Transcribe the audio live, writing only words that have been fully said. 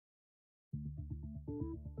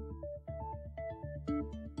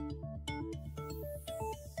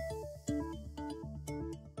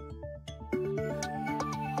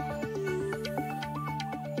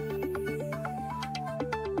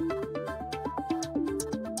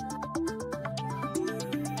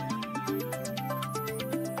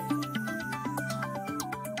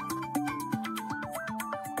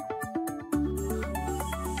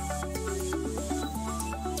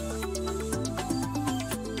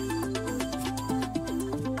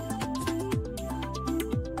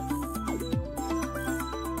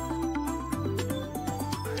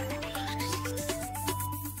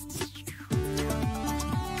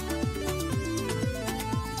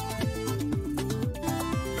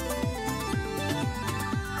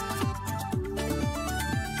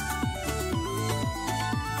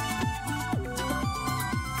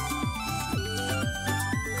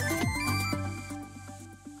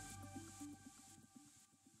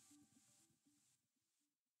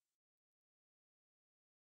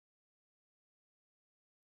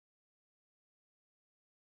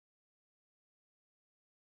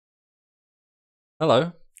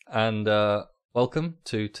Hello, and welcome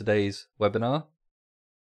to today's webinar.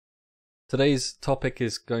 Today's topic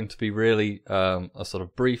is going to be really a sort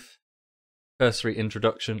of brief, cursory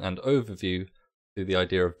introduction and overview to the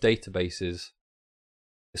idea of databases,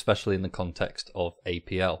 especially in the context of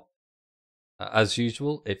APL. As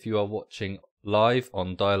usual, if you are watching live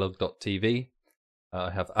on Dyalog.tv,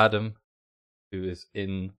 I have Adam, who is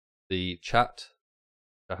in the chat.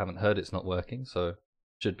 I haven't heard it's not working, so it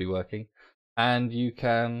should be working. And you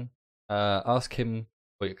can ask him,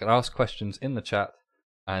 or you can ask questions in the chat,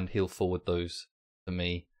 and he'll forward those to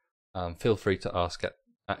me. Feel free to ask at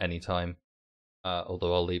any time,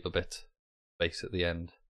 although I'll leave a bit of space at the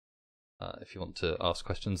end if you want to ask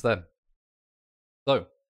questions then. So,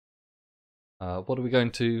 what are we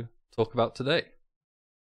going to talk about today?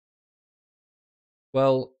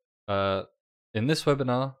 Well, in this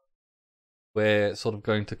webinar, we're sort of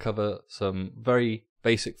going to cover some very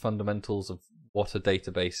basic fundamentals of what a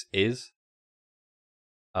database is.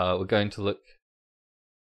 We're going to look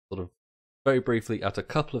sort of very briefly at a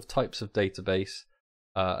couple of types of database,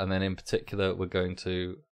 and then in particular we're going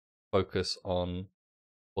to focus on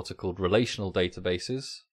what are called relational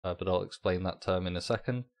databases, but I'll explain that term in a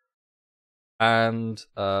second. And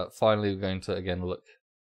finally we're going to again look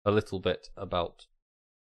a little bit about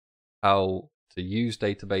how to use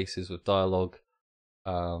databases with Dyalog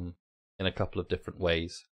in a couple of different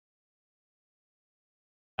ways.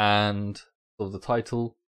 And for the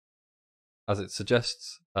title, as it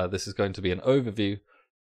suggests, this is going to be an overview.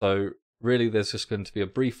 So really there's just going to be a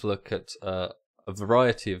brief look at a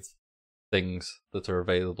variety of things that are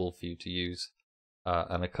available for you to use,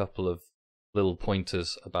 and a couple of little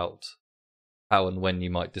pointers about how and when you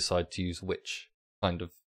might decide to use which kind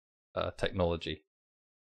of technology.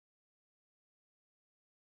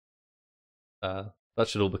 That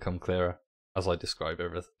should all become clearer as I describe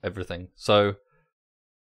everything. So,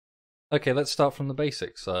 okay, let's start from the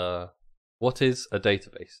basics. What is a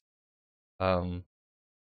database?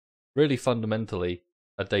 Really fundamentally,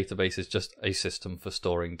 a database is just a system for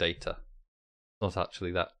storing data. It's not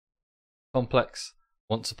actually that complex.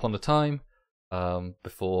 Once upon a time,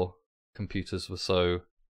 before computers were so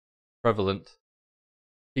prevalent,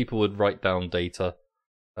 people would write down data,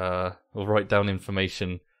 or write down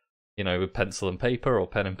information, you know, with pencil and paper or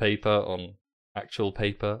pen and paper on actual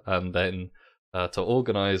paper, and then to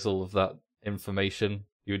organize all of that information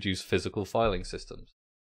you would use physical filing systems.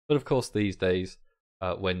 But of course these days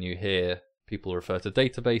when you hear people refer to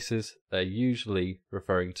databases, they're usually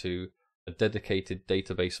referring to a dedicated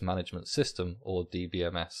database management system, or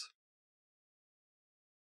DBMS.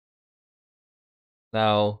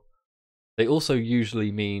 Now they also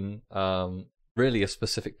usually mean really a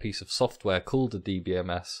specific piece of software called a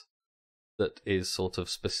DBMS that is sort of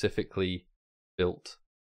specifically built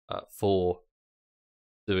for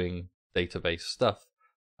doing database stuff.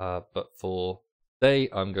 But for today,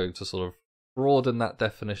 I'm going to sort of broaden that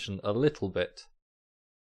definition a little bit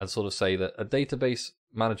and sort of say that a database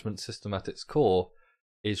management system at its core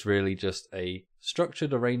is really just a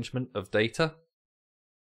structured arrangement of data.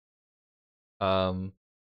 And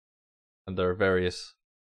there are various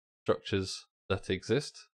structures that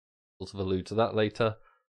exist. We'll sort of allude to that later.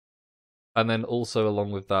 And then also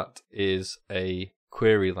along with that is a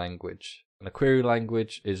query language. And a query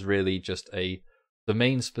language is really just a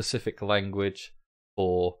domain-specific language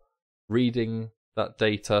for reading that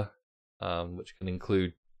data, which can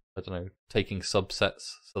include, I don't know, taking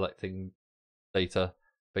subsets, selecting data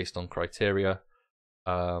based on criteria,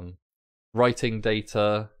 writing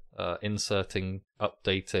data, inserting,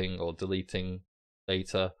 updating, or deleting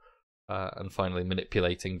data, and finally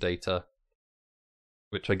manipulating data,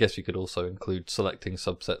 which I guess you could also include selecting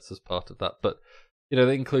subsets as part of that. But it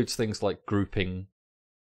includes things like grouping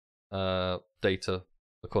data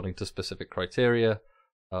according to specific criteria,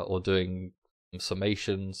 or doing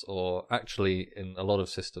summations, or actually in a lot of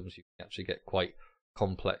systems you can actually get quite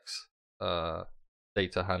complex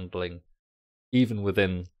data handling even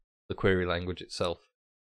within the query language itself.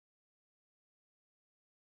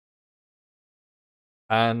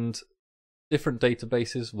 And different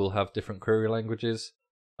databases will have different query languages,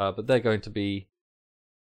 but they're going to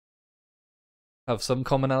have some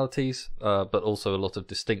commonalities, but also a lot of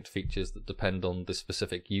distinct features that depend on the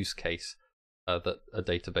specific use case that a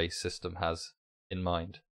database system has in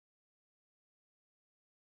mind.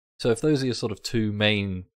 So if those are your sort of two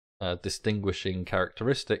main distinguishing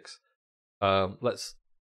characteristics, let's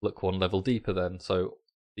look one level deeper then. So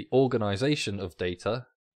the organization of data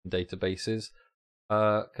in databases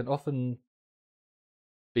can often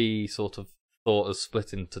be sort of thought as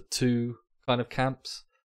split into two kind of camps.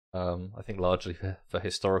 I think largely for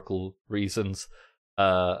historical reasons.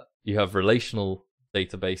 You have relational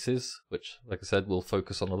databases, which, like I said, we'll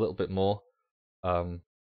focus on a little bit more for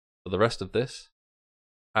the rest of this,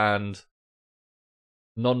 and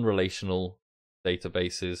non-relational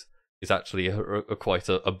databases is actually quite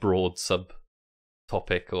a broad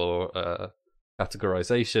subtopic or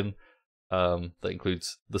categorization that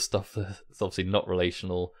includes the stuff that's obviously not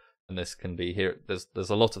relational. And this can be here. There's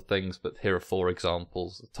a lot of things, but here are 4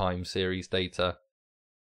 examples: time series data,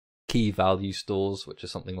 key value stores, which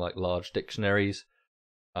is something like large dictionaries,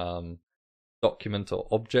 document or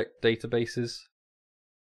object databases,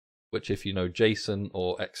 which, if you know JSON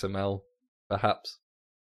or XML, perhaps,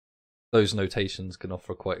 those notations can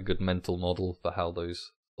offer quite a good mental model for how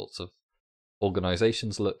those sorts of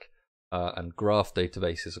organizations look. And graph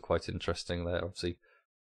databases are quite interesting. They're obviously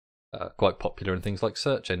quite popular in things like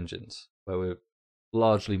search engines, where we're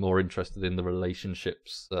largely more interested in the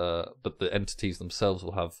relationships, but the entities themselves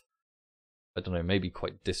will have, I don't know, maybe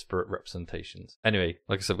quite disparate representations. Anyway,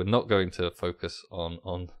 like I said, we're not going to focus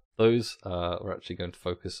on those. We're actually going to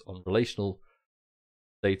focus on relational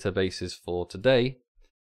databases for today.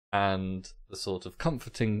 And the sort of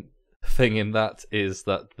comforting thing in that is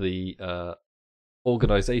that the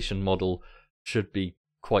organization model should be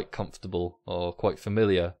quite comfortable or quite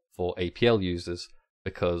familiar for APL users,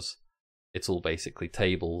 because it's all basically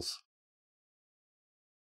tables.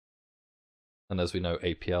 And as we know,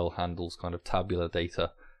 APL handles kind of tabular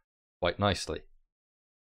data quite nicely.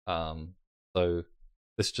 So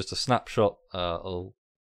this is just a snapshot. I'll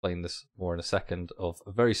explain this more in a second, of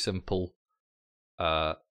a very simple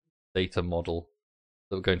data model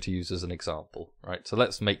that we're going to use as an example, right? So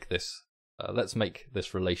let's make this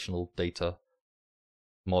relational data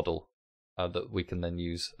model that we can then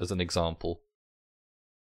use as an example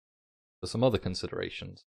for some other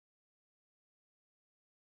considerations.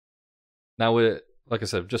 Now we're, like I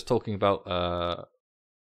said, just talking about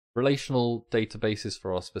relational databases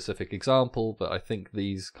for our specific example, but I think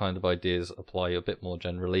these kind of ideas apply a bit more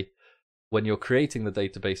generally. When you're creating the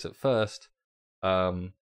database at first,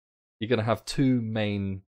 you're going to have 2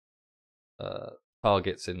 main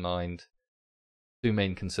targets in mind, 2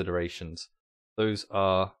 main considerations. Those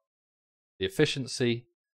are the efficiency.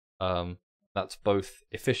 That's both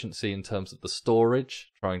efficiency in terms of the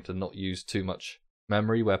storage, trying to not use too much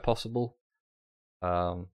memory where possible,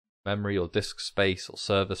 memory or disk space or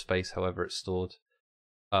server space, however it's stored.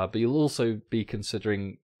 But you'll also be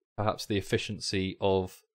considering perhaps the efficiency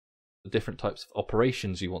of the different types of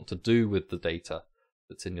operations you want to do with the data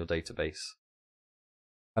that's in your database.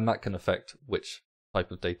 And that can affect which type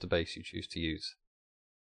of database you choose to use.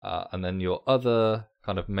 And then your other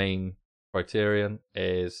kind of main criterion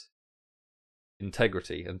is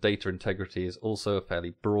integrity. And data integrity is also a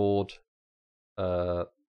fairly broad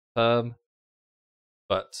term,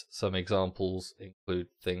 but some examples include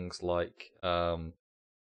things like some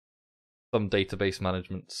database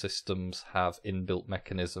management systems have inbuilt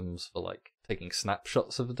mechanisms for like taking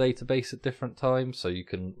snapshots of a database at different times, so you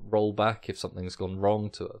can roll back if something's gone wrong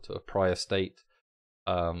to a prior state,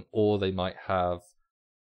 or they might have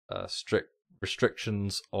strict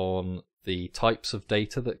restrictions on the types of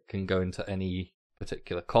data that can go into any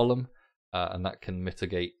particular column, and that can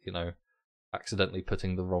mitigate, accidentally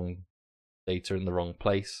putting the wrong data in the wrong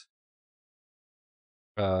place.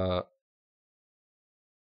 Yeah,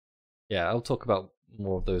 I'll talk about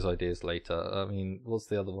more of those ideas later. I mean, what's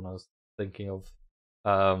the other one I was thinking of?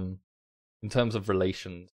 In terms of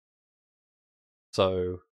relations.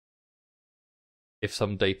 So if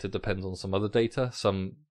some data depends on some other data,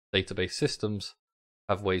 some database systems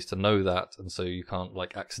have ways to know that, and so you can't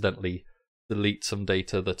like accidentally delete some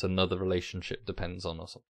data that another relationship depends on or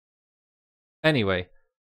something. Anyway,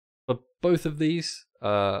 for both of these,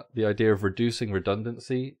 the idea of reducing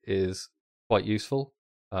redundancy is quite useful,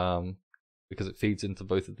 because it feeds into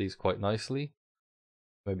both of these quite nicely.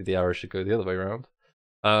 Maybe the arrow should go the other way around.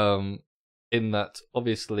 In that,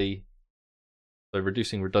 obviously, so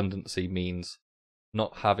reducing redundancy means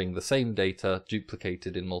not having the same data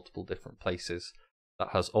duplicated in multiple different places. That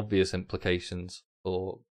has obvious implications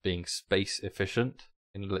for being space efficient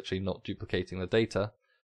in literally not duplicating the data.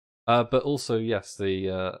 But also, yes,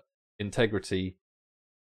 the integrity.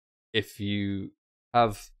 If you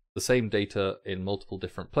have the same data in multiple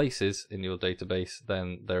different places in your database,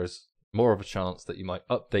 then there's more of a chance that you might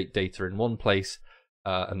update data in one place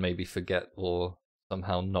and maybe forget or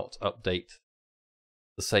somehow not update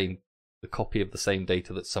the copy of the same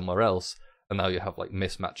data that's somewhere else, and now you have like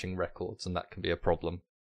mismatching records, and that can be a problem.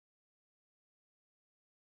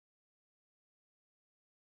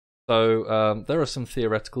 So there are some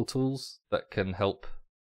theoretical tools that can help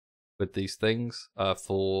with these things.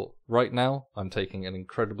 For right now, I'm taking an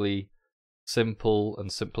incredibly simple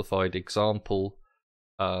and simplified example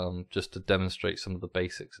just to demonstrate some of the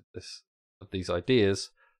basics of these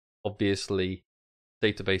ideas. Obviously,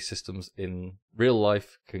 database systems in real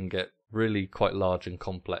life can get really quite large and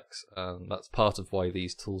complex, and that's part of why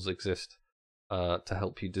these tools exist, to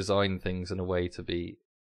help you design things in a way to be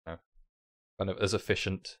kind of as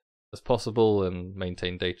efficient as possible and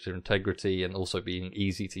maintain data integrity, and also being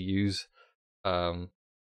easy to use when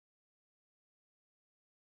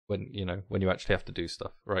you actually have to do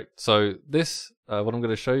stuff, right? So this, what I'm going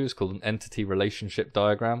to show you is called an entity relationship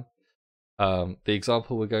diagram. The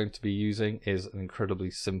example we're going to be using is an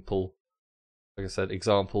incredibly simple, like I said,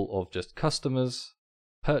 example of just customers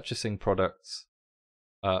purchasing products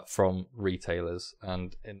from retailers,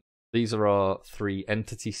 and these are our three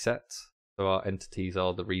entity sets. So our entities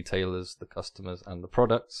are the retailers, the customers, and the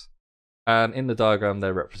products. And in the diagram,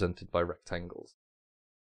 they're represented by rectangles.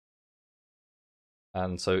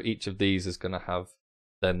 And so each of these is going to have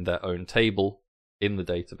then their own table in the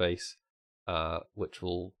database, which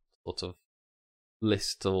will sort of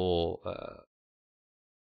list or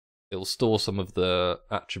it'll store some of the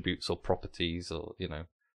attributes or properties or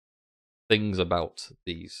things about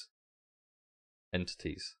these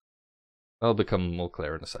entities. That'll become more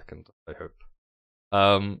clear in a second, I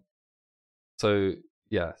hope. So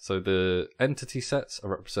the entity sets are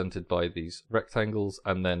represented by these rectangles,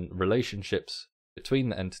 and then relationships between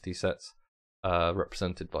the entity sets are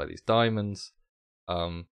represented by these diamonds.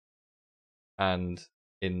 And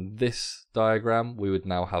in this diagram, we would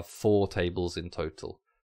now have 4 tables in total.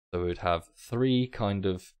 So we would have 3 kind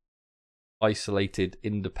of isolated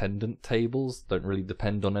independent tables, don't really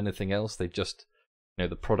depend on anything else. They just,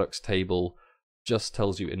 the products table just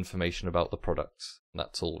tells you information about the products. And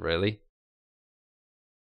that's all really.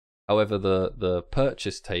 However, the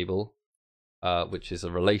purchase table, which is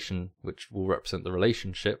a relation, which will represent the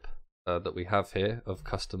relationship that we have here of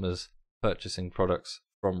customers purchasing products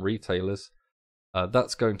from retailers,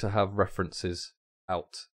 that's going to have references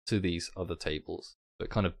out to these other tables. So it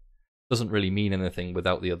kind of doesn't really mean anything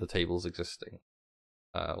without the other tables existing.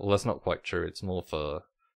 Well, that's not quite true. It's more for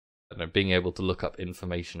being able to look up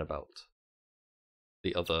information about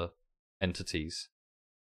the other entities.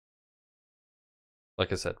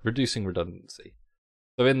 Like I said, reducing redundancy.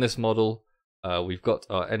 So in this model, we've got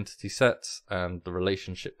our entity sets and the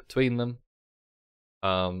relationship between them.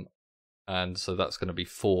 And so that's going to be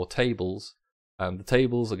 4 tables. And the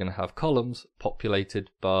tables are going to have columns populated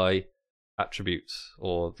by attributes,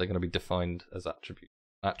 or they're going to be defined as attributes.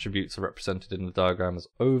 Attributes are represented in the diagram as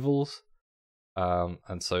ovals.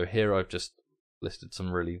 And so here I've just listed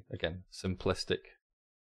some really, again, simplistic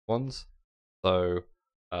ones. So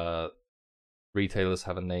retailers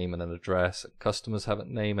have a name and an address, and customers have a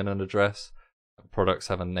name and an address, and products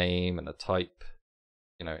have a name and a type,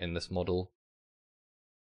 in this model.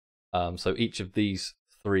 So each of these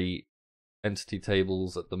 3 entity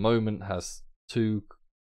tables at the moment has 2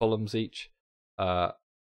 columns each.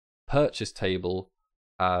 Purchase table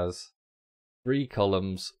has 3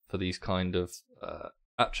 columns for these kind of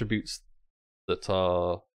attributes that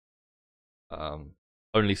are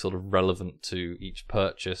only sort of relevant to each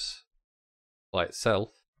purchase by itself,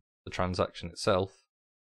 the transaction itself.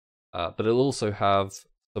 But it'll also have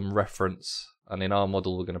some reference, and in our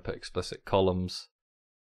model we're going to put explicit columns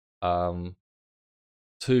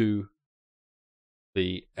to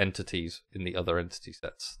the entities in the other entity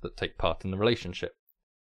sets that take part in the relationship.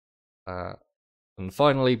 And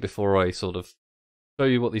finally, before I sort of show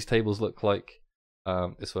you what these tables look like,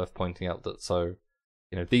 it's worth pointing out that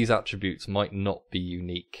these attributes might not be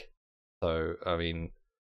unique. So, I mean,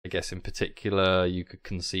 I guess in particular, you could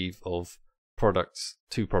conceive of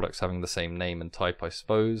two products having the same name and type, I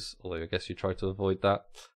suppose, although I guess you try to avoid that.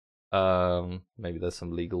 Maybe there's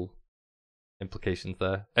some legal implications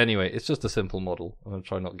there. Anyway, it's just a simple model. I'm going to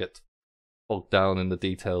try not to get bogged down in the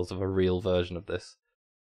details of a real version of this.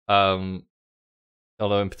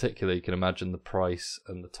 Although in particular, you can imagine the price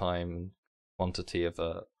and the time and quantity of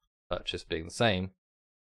a purchase being the same.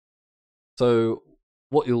 So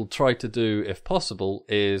what you'll try to do, if possible,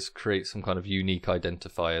 is create some kind of unique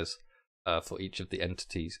identifiers for each of the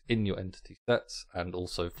entities in your entity sets, and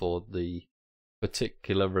also for the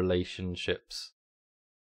particular relationships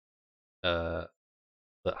that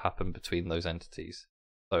happen between those entities.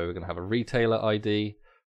 So we're going to have a retailer ID,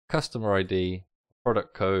 customer ID,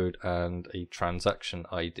 product code, and a transaction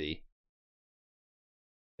ID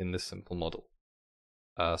in this simple model.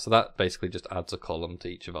 So that basically just adds a column to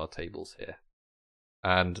each of our tables here.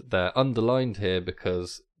 And they're underlined here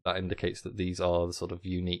because that indicates that these are the sort of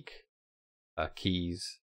unique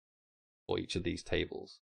keys for each of these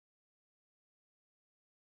tables.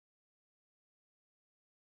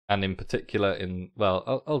 And in particular,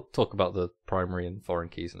 I'll talk about the primary and foreign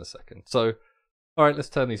keys in a second. So, all right, let's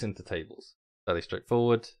turn these into tables. Fairly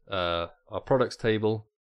straightforward. Our products table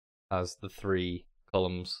has the 3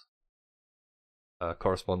 columns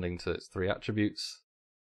corresponding to its 3 attributes.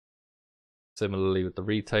 Similarly with the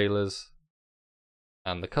retailers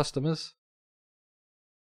and the customers.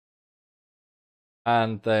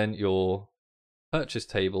 And then your purchase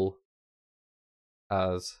table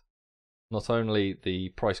has not only the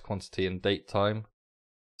price, quantity, and date time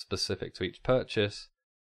specific to each purchase,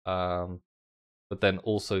 but then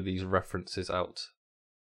also these references out,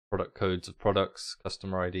 product codes of products,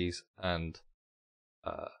 customer IDs, and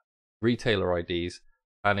retailer IDs.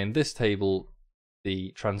 And in this table,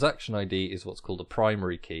 the transaction ID is what's called a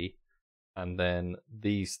primary key, and then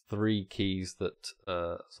these 3 keys that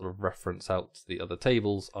sort of reference out the other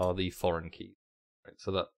tables are the foreign keys. Right?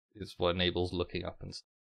 So that is what enables looking up and stuff.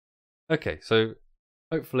 Okay, so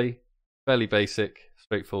hopefully fairly basic,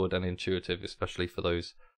 straightforward, and intuitive, especially for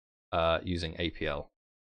those using APL.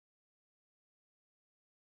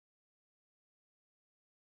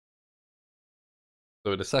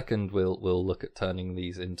 So in a second, we'll look at turning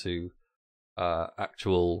these into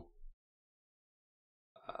actual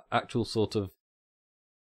sort of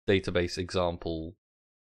database example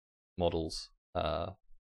models.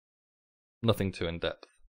 Nothing too in depth.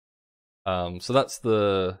 So that's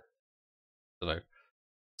the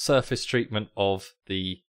surface treatment of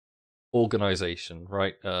the organization,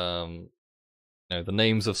 right? The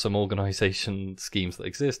names of some organization schemes that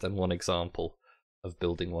exist, and one example of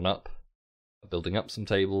building up some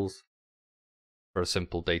tables for a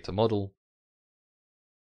simple data model.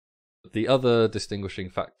 The other distinguishing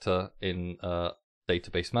factor in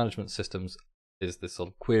database management systems is this sort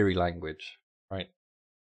of query language, right?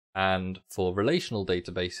 And for relational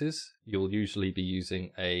databases, you'll usually be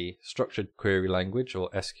using a structured query language, or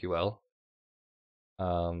SQL.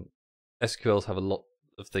 SQLs have a lot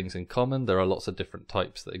of things in common. There are lots of different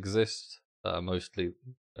types that exist, mostly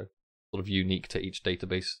sort of unique to each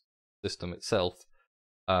database system itself.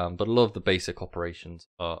 But a lot of the basic operations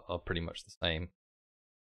are pretty much the same.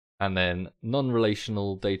 And then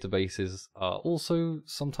non-relational databases are also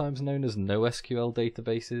sometimes known as NoSQL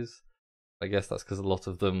databases. I guess that's because a lot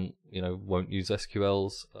of them, won't use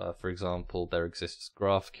SQLs. For example, there exists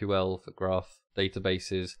GraphQL for graph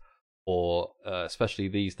databases, or especially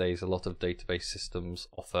these days, a lot of database systems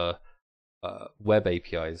offer web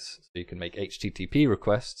APIs, so you can make HTTP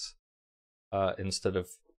requests instead of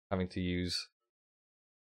having to use,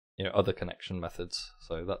 other connection methods.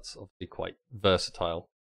 So that's obviously quite versatile.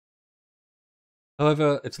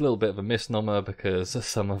 However, it's a little bit of a misnomer because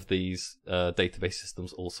some of these database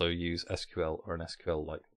systems also use SQL or an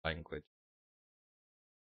SQL-like language.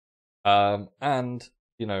 And,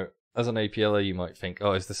 as an APLer, you might think,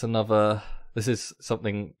 oh, this is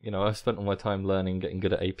something, I've spent all my time learning, getting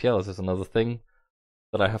good at APL. Is this another thing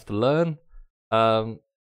that I have to learn? The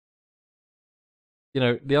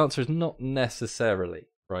answer is not necessarily,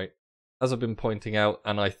 right? As I've been pointing out,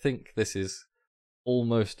 and I think this is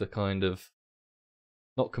almost a kind of,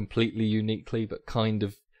 not completely uniquely, but kind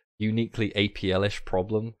of uniquely APL-ish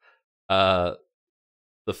problem. The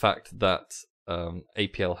fact that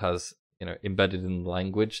APL has, embedded in the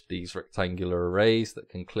language these rectangular arrays that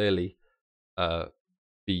can clearly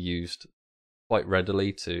be used quite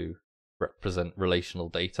readily to represent relational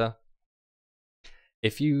data.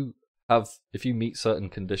 If you meet certain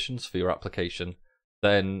conditions for your application,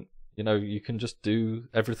 then you can just do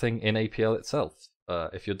everything in APL itself.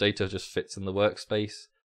 if your data just fits in the workspace,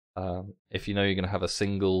 if you know you're going to have a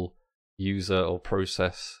single user or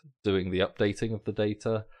process doing the updating of the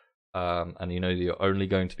data, and you know you're only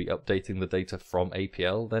going to be updating the data from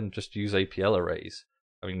APL, then just use APL arrays.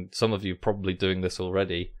 I mean, some of you are probably doing this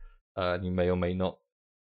already, and you may or may not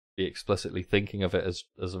be explicitly thinking of it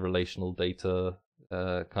as a relational data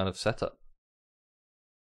kind of setup.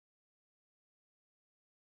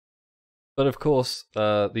 But of course,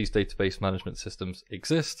 these database management systems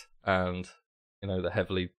exist, and they're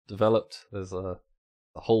heavily developed. There's a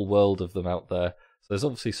whole world of them out there. So there's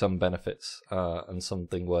obviously some benefits and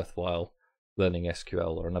something worthwhile learning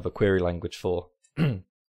SQL or another query language for.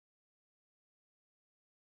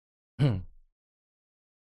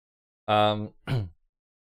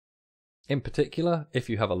 In particular, if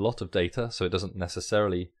you have a lot of data, so it doesn't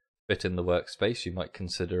necessarily fit in the workspace, you might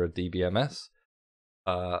consider a DBMS.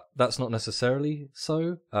 That's not necessarily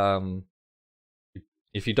so.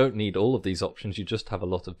 If you don't need all of these options, you just have a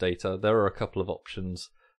lot of data, there are a couple of options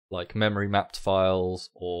like memory mapped files,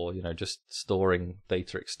 or just storing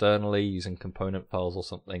data externally using component files or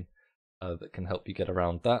something that can help you get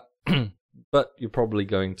around that. But you're probably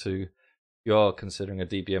going to, if you are considering a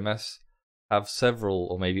DBMS, have several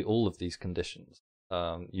or maybe all of these conditions.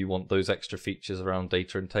 You want those extra features around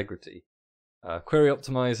data integrity. Query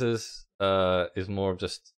optimizers is more of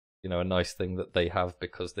just a nice thing that they have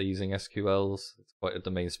because they're using SQLs. It's quite a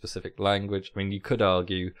domain-specific language. I mean, you could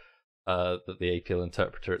argue that the APL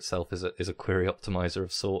interpreter itself is a query optimizer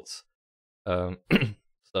of sorts.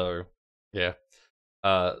 So yeah,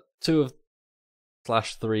 2/3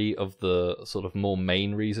 of the sort of more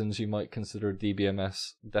main reasons you might consider a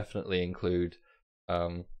DBMS definitely include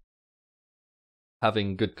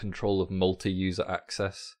having good control of multi-user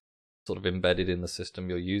access, sort of embedded in the system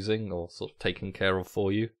you're using or sort of taken care of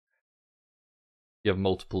for you. You have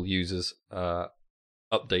multiple users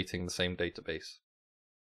updating the same database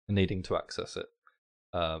and needing to access it.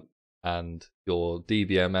 And your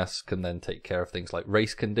DBMS can then take care of things like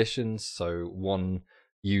race conditions. So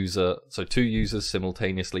two users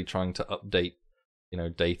simultaneously trying to update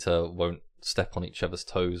data won't step on each other's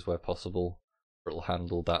toes where possible. It'll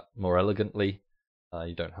handle that more elegantly.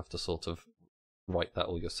 You don't have to sort of write that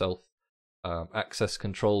all yourself. Access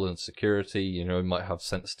control and security, you might have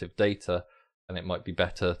sensitive data, and it might be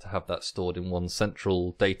better to have that stored in one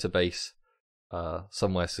central database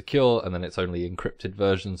somewhere secure, and then it's only encrypted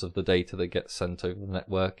versions of the data that get sent over the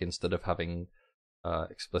network instead of having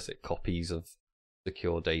explicit copies of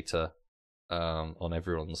secure data on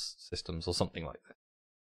everyone's systems or something like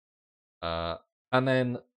that. And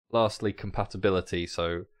then lastly, compatibility.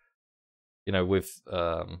 So with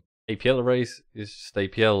APL arrays, is just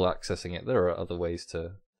APL accessing it. There are other ways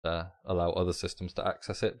to allow other systems to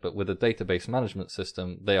access it, but with a database management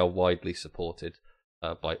system, they are widely supported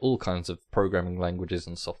by all kinds of programming languages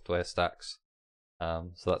and software stacks.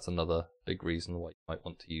 So that's another big reason why you might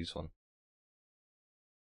want to use one.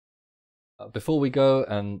 Before we go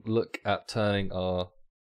and look at turning our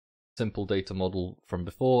simple data model from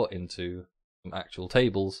before into some actual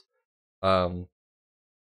tables, I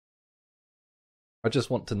just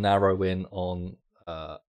want to narrow in on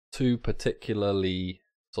two particularly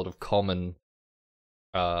sort of common,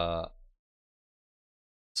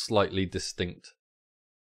 slightly distinct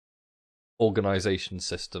organization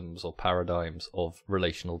systems or paradigms of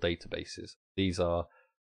relational databases. These are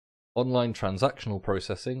online transactional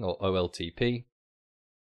processing, or OLTP,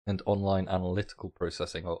 and online analytical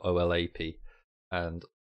processing, or OLAP. And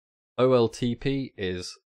OLTP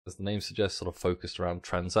is, as the name suggests, sort of focused around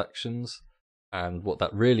transactions. And what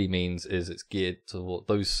that really means is it's geared toward,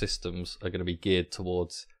 those systems are going to be geared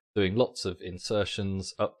towards doing lots of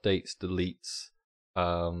insertions, updates, deletes.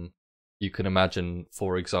 You can imagine,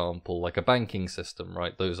 for example, like a banking system,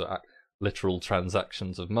 right? Those are literal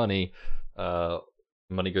transactions of money.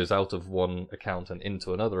 Money goes out of one account and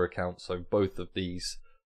into another account, so both of these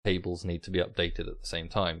tables need to be updated at the same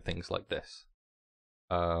time, things like this.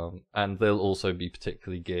 And they'll also be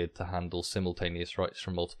particularly geared to handle simultaneous writes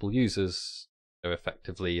from multiple users, so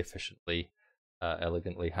effectively, efficiently,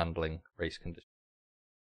 elegantly handling race conditions.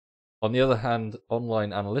 On the other hand,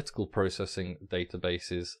 online analytical processing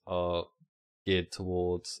databases are geared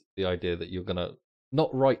towards the idea that you're going to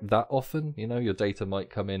not write that often. Your data might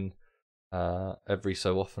come in every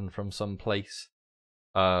so often from some place,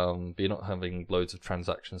 but you're not having loads of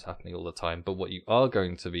transactions happening all the time. But what you are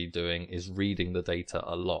going to be doing is reading the data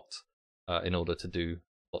a lot in order to do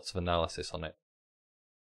lots of analysis on it.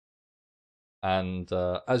 And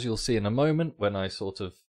as you'll see in a moment, when I sort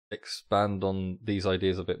of expand on these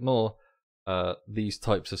ideas a bit more, these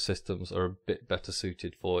types of systems are a bit better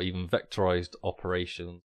suited for even vectorized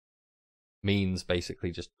operations. Means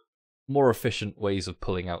basically just more efficient ways of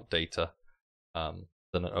pulling out data than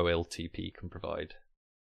an OLTP can provide.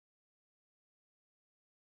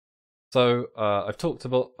 So I've talked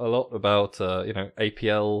about a lot about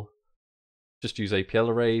APL, just use APL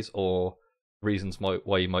arrays, or reasons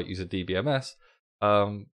why you might use a DBMS.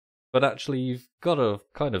 But actually, you've got a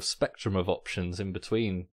kind of spectrum of options in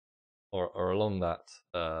between or along that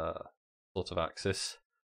sort of axis.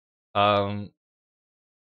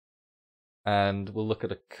 And we'll look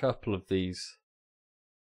at a couple of these.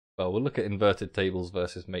 Well, we'll look at inverted tables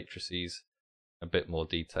versus matrices in a bit more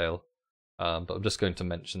detail. But I'm just going to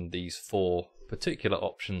mention these 4 particular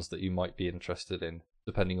options that you might be interested in,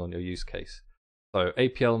 depending on your use case. So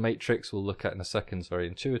APL matrix we'll look at in a second, is very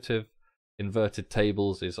intuitive. Inverted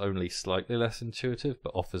tables is only slightly less intuitive,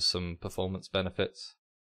 but offers some performance benefits.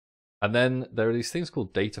 And then there are these things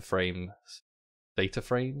called dataframes.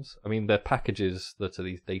 Dataframes? I mean, they're packages that are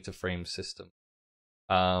these dataframe systems.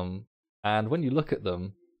 And when you look at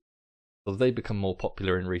them, well, they become more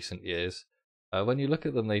popular in recent years. When you look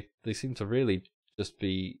at them, they seem to really just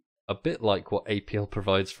be a bit like what APL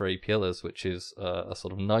provides for APLers, which is a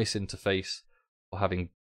sort of nice interface for having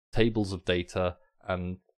tables of data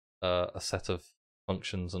and a set of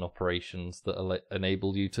functions and operations that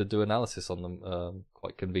enable you to do analysis on them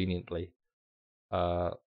quite conveniently.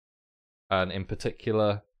 And in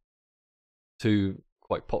particular, 2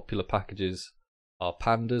 quite popular packages are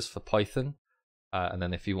pandas for Python, and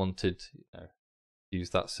then if you wanted to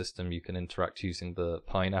use that system, you can interact using the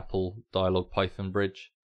Pineapple Dyalog Python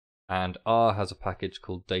bridge. And R has a package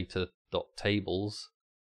called data.tables.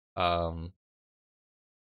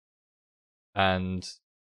 And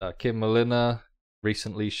Kim Molina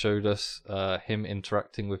recently showed us him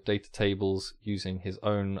interacting with data tables using his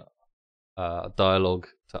own Dyalog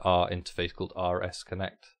to R interface called RS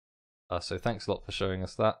Connect. So thanks a lot for showing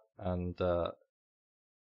us that. And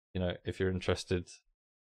if you're interested,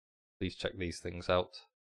 please check these things out.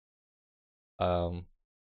 And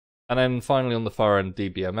then finally on the far end,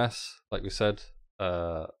 DBMS, like we said,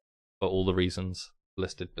 for all the reasons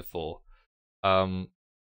listed before. To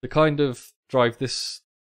kind of drive this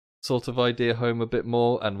sort of idea home a bit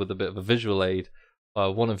more and with a bit of a visual aid,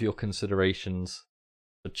 one of your considerations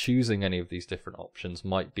for choosing any of these different options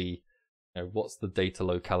might be, what's the data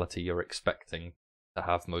locality you're expecting to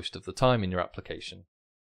have most of the time in your application.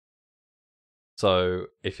 So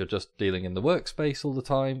if you're just dealing in the workspace all the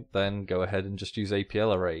time, then go ahead and just use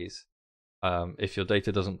APL arrays. If your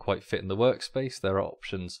data doesn't quite fit in the workspace, there are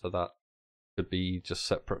options for that. Could be just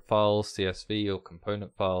separate files, CSV or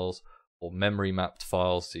component files, or memory mapped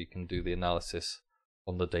files, so you can do the analysis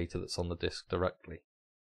on the data that's on the disk directly.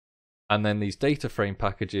 And then these data frame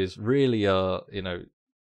packages really are,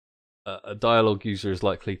 a Dyalog user is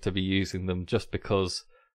likely to be using them just because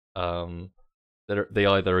they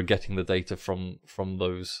either are getting the data from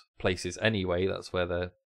those places anyway, that's where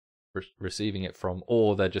they're receiving it from,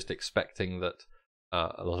 or they're just expecting that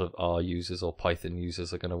a lot of R users or Python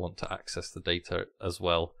users are going to want to access the data as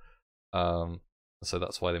well. So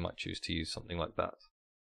that's why they might choose to use something like that.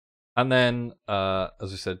 And then,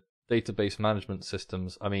 as I said, database management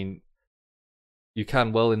systems. I mean, you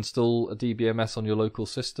can well install a DBMS on your local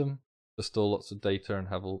system to store lots of data and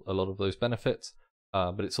have a lot of those benefits.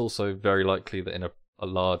 But it's also very likely that in a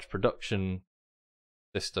large production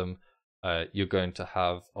system, you're going to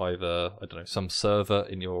have either, some server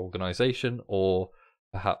in your organization, or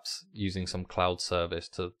perhaps using some cloud service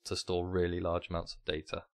to store really large amounts of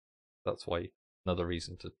data. That's why another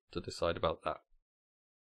reason to decide about that.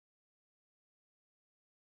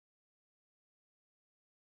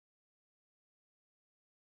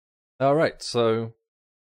 All right, so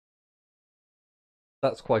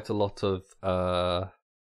that's quite a lot of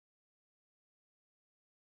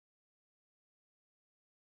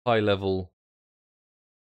high-level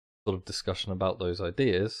sort of discussion about those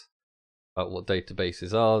ideas, about what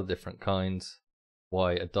databases are, the different kinds,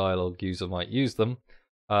 why a Dyalog user might use them.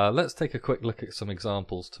 Let's take a quick look at some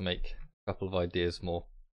examples to make a couple of ideas more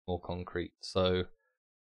concrete. So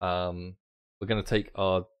we're going to take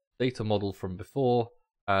our data model from before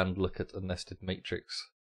and look at a nested matrix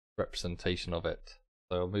representation of it.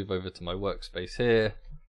 So I'll move over to my workspace here,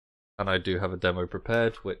 and I do have a demo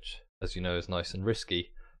prepared, which, as you know, is nice and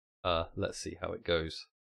risky. Let's see how it goes.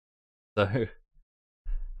 So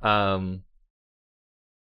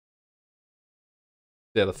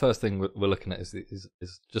yeah, the first thing we're looking at is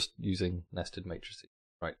just using nested matrices,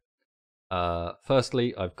 right?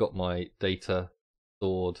 Firstly, I've got my data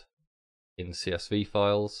stored in CSV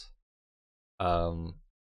files.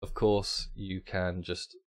 of course, you can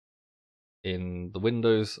just, in the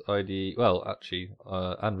Windows IDE, well, actually,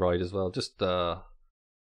 Android as well, just go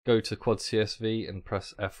to Quad CSV and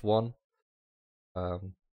press F1,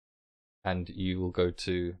 and you will go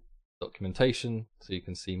to documentation, so you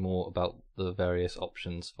can see more about the various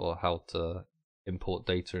options for how to import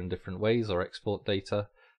data in different ways or export data.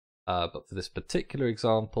 But for this particular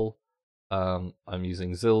example, I'm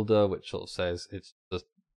using Zilda, which sort of says it's the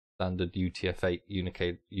standard UTF-8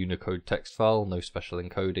 Unicode text file, no special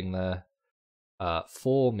encoding there.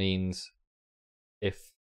 4 means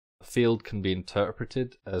if a field can be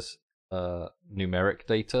interpreted as numeric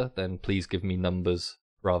data, then please give me numbers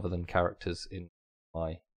rather than characters in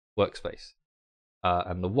my workspace.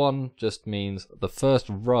 And the 1 just means the first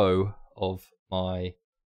row of my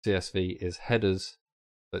CSV is headers,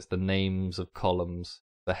 so it's the names of columns,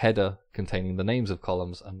 the header containing the names of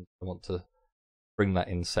columns, and I want to bring that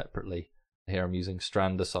in separately. Here I'm using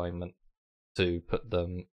strand assignment to put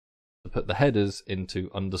the headers into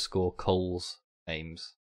underscore cols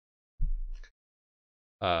names.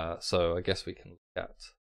 So I guess we can look at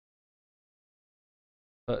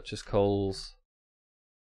purchase cols,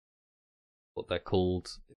 what they're called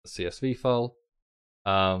in the CSV file.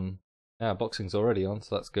 Yeah, boxing's already on,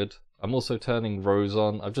 so that's good. I'm also turning rows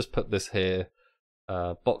on. I've just put this here,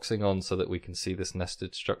 boxing on, so that we can see this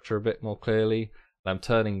nested structure a bit more clearly. And I'm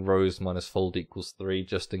turning rows minus fold equals 3,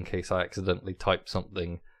 just in case I accidentally type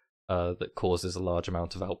something that causes a large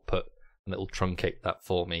amount of output, and it'll truncate that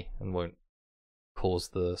for me and won't cause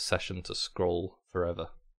the session to scroll forever.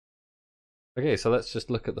 Okay, so let's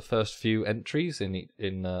just look at the first few entries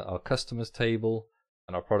in our customers table,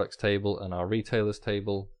 and our products table, and our retailers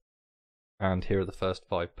table. And here are the first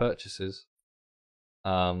 5 purchases.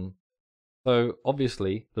 So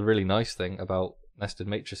obviously, the really nice thing about nested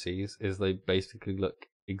matrices is they basically look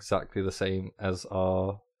exactly the same as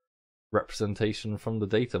our representation from the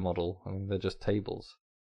data model. I mean, they're just tables.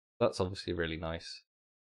 That's obviously really nice.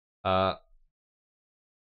 And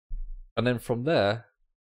then from there,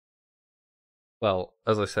 well,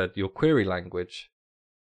 as I said, your query language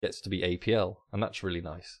gets to be APL, and that's really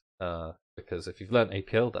nice. Because if you've learned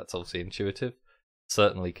APL, that's obviously intuitive,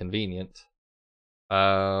 certainly convenient.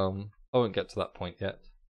 I won't get to that point yet.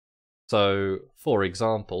 So, for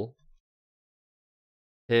example,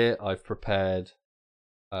 here I've prepared,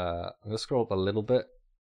 I'm going to scroll up a little bit.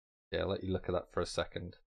 Yeah, I'll let you look at that for a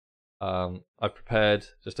second. I've prepared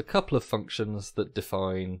just a couple of functions that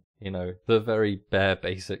define, the very bare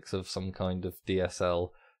basics of some kind of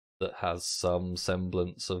DSL that has some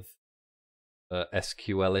semblance of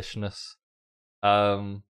SQL-ishness.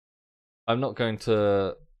 I'm not going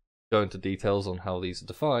to go into details on how these are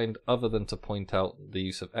defined, other than to point out the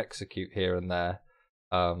use of execute here and there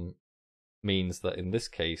means that in this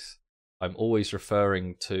case, I'm always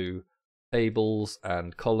referring to tables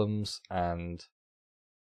and columns and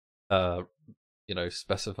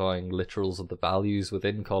specifying literals of the values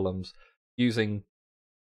within columns using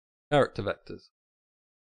character vectors.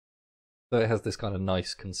 So it has this kind of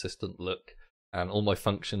nice consistent look, and all my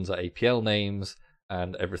functions are APL names,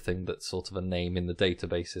 and everything that's sort of a name in the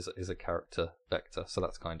database is a character vector, so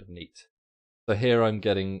that's kind of neat. So here I'm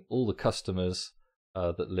getting all the customers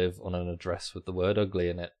that live on an address with the word ugly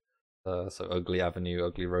in it. So Ugly Avenue,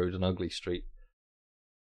 Ugly Road, and Ugly Street.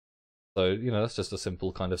 So, that's just a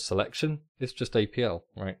simple kind of selection. It's just APL,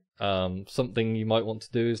 right? Something you might want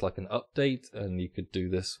to do is like an update, and you could do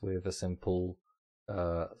this with a simple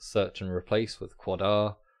search and replace with quad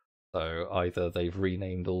R. So either they've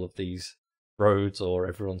renamed all of these roads or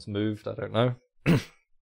everyone's moved, I don't know.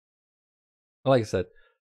 Like I said,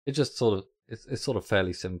 it just it's sort of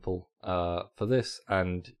fairly simple for this,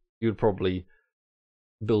 and you would probably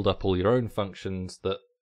build up all your own functions that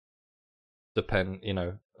depend,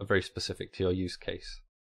 are very specific to your use case.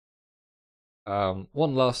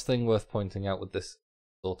 One last thing worth pointing out with this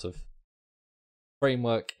sort of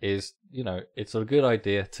framework is, it's a good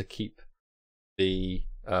idea to keep the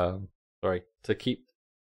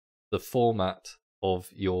format of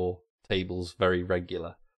your tables very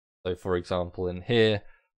regular. So for example, in here,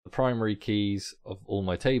 the primary keys of all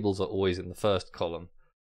my tables are always in the first column.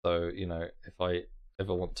 So, if I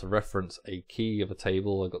ever want to reference a key of a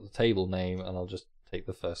table, I've got the table name, and I'll just take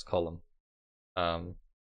the first column. So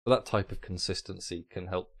that type of consistency can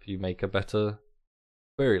help you make a better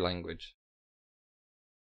query language.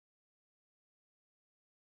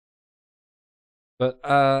 But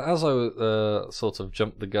as I sort of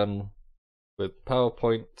jumped the gun with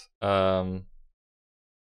PowerPoint,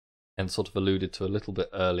 and sort of alluded to a little bit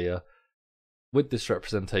earlier, with this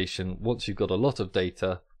representation, once you've got a lot of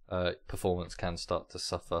data, performance can start to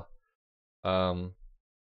suffer.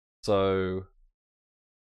 So,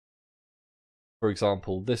 for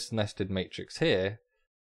example, this nested matrix here,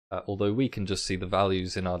 although we can just see the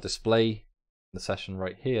values in our display in the session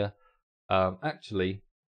right here, actually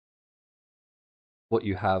what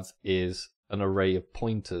you have is an array of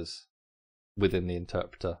pointers within the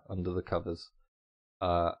interpreter under the covers.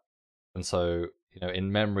 And so,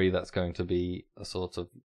 in memory, that's going to be a sort of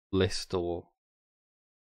list or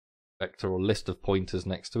vector or list of pointers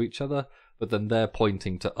next to each other, but then they're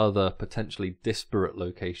pointing to other potentially disparate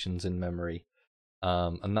locations in memory.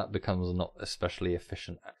 And that becomes a not especially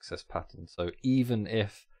efficient access pattern. So even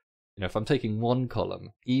if, if I'm taking one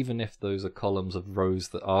column, even if those are columns of rows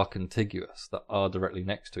that are contiguous, that are directly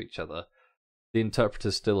next to each other, the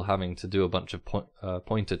interpreter's still having to do a bunch of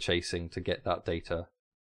pointer chasing to get that data,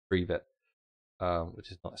 retrieve it,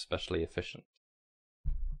 which is not especially efficient.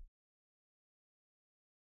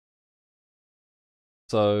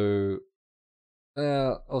 So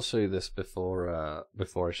I'll show you this before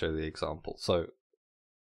I show the example. So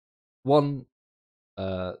one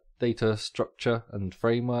data structure and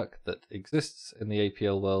framework that exists in the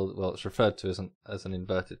APL world, well, it's referred to as an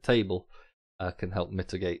inverted table, can help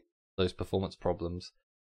mitigate those performance problems.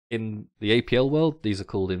 In the APL world, these are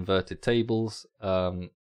called inverted tables.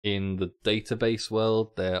 In the database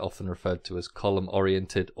world, they're often referred to as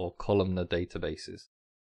column-oriented or columnar databases.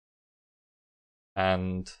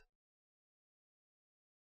 And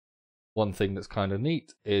one thing that's kind of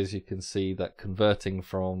neat is you can see that converting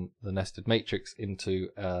from the nested matrix into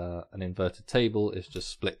an inverted table is just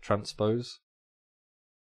split transpose.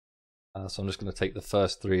 So I'm just going to take the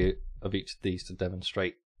first three of each of these to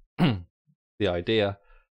demonstrate the idea.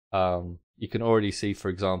 You can already see, for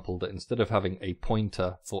example, that instead of having a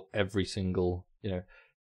pointer for every single,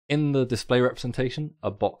 in the display representation,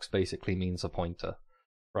 a box basically means a pointer,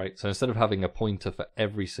 right? So instead of having a pointer for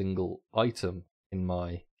every single item in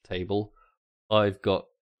my table, I've got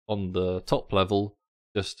on the top level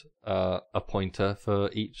just a pointer for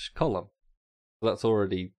each column. So that's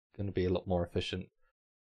already going to be a lot more efficient.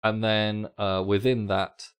 And then within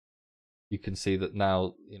that, you can see that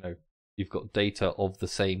now, you've got data of the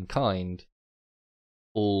same kind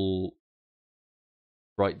all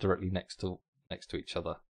right directly next to each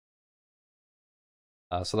other.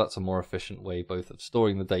 So that's a more efficient way both of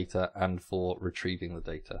storing the data and for retrieving the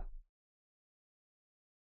data.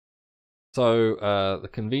 So the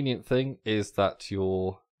convenient thing is that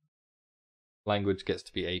your language gets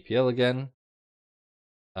to be APL again.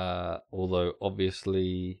 Although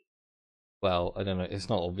obviously, well, I don't know, it's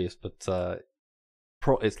not obvious, but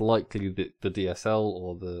it's likely that the DSL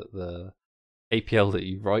or the APL that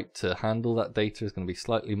you write to handle that data is going to be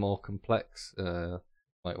slightly more complex.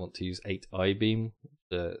 Might want to use 8-IBeam,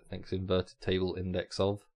 which I think is inverted table index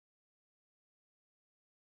of.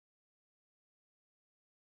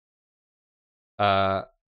 And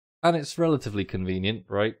it's relatively convenient,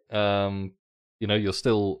 right? You're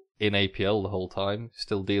still in APL the whole time,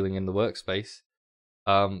 still dealing in the workspace.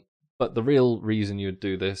 But the real reason you'd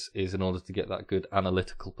do this is in order to get that good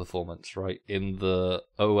analytical performance, right? In the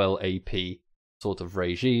OLAP sort of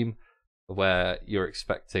regime, where you're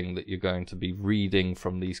expecting that you're going to be reading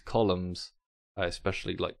from these columns,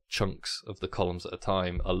 especially like chunks of the columns at a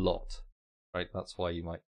time, a lot, right? That's why you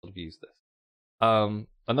might sort of use this.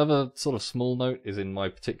 Another sort of small note is in my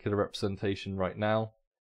particular representation right now.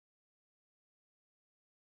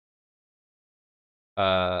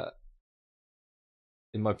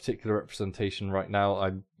 In my particular representation right now,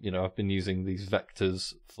 I've been using these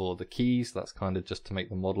vectors for the keys. That's kind of just to make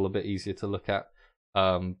the model a bit easier to look at.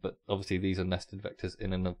 But obviously these are nested vectors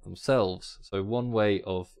in and of themselves. So one way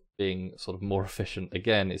of being sort of more efficient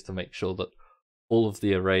again is to make sure that all of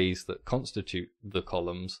the arrays that constitute the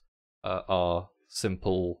columns are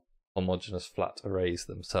simple homogeneous flat arrays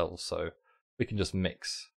themselves. So we can just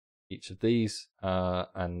mix each of these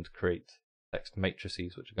and create text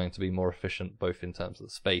matrices, which are going to be more efficient both in terms of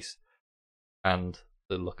the space and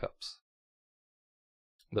the lookups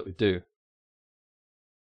that we do.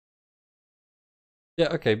 Yeah,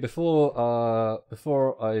 okay, before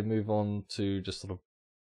I move on to just sort of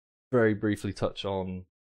very briefly touch on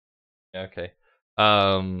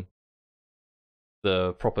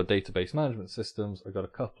the proper database management systems, I've got a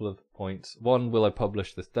couple of points. One, will I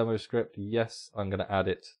publish this demo script? Yes, I'm going to add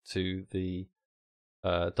it to the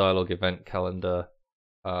Dyalog event calendar.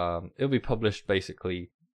 It'll be published basically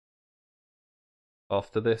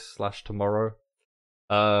after this / tomorrow.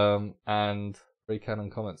 And Ray Cannon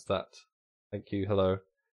comments that. Thank you. Hello.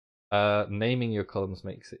 Naming your columns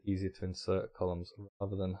makes it easier to insert columns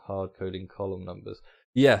rather than hard coding column numbers.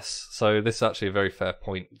 Yes, so this is actually a very fair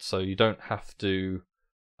point. So you don't have to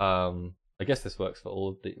I guess this works for all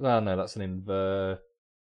of the. Well, no, that's an invert.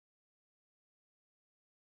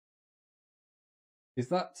 Is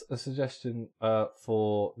that a suggestion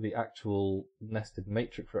for the actual nested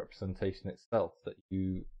matrix representation itself, that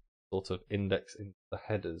you sort of index into the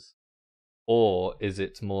headers? Or is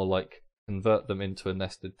it more like convert them into a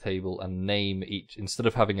nested table and name each, instead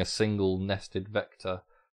of having a single nested vector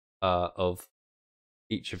of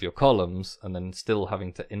each of your columns and then still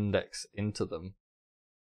having to index into them,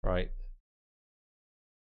 right?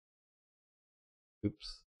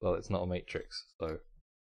 Oops, well, it's not a matrix, so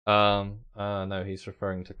no, he's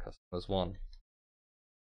referring to customers 1.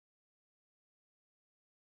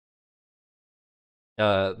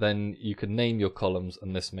 Then you can name your columns,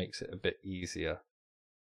 and this makes it a bit easier.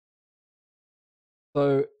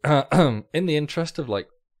 So, in the interest of like,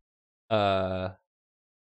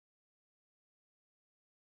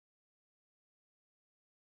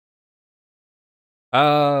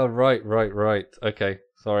 right. Okay,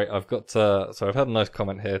 sorry, I've got. So I've had a nice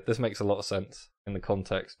comment here. This makes a lot of sense in the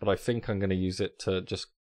context, but I think I'm going to use it to just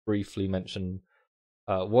briefly mention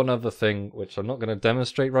one other thing, which I'm not going to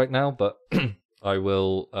demonstrate right now, but I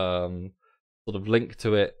will sort of link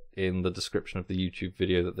to it in the description of the YouTube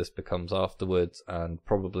video that this becomes afterwards, and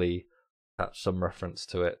probably attach some reference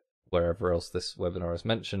to it wherever else this webinar is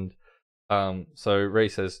mentioned. So Ray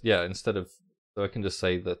says, yeah, instead of, so I can just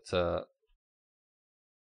say that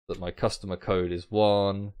that my customer code is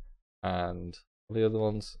 1, and the other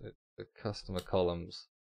ones, the customer columns,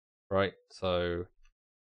 right? So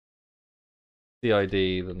the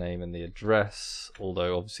ID, the name, and the address,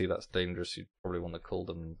 although obviously that's dangerous. You'd probably want to call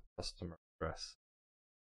them customer address.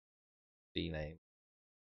 The name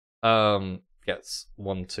gets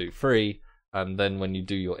 1, 2, 3, and then when you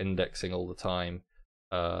do your indexing all the time,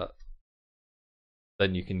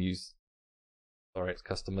 then you can use, sorry, it's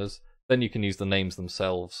customers. Then you can use the names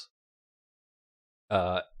themselves,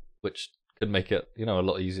 which could make it, you know, a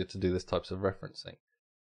lot easier to do this types of referencing.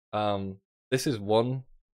 This is one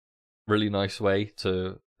really nice way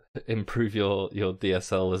to improve your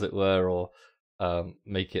DSL, as it were, or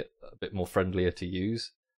make it a bit more friendlier to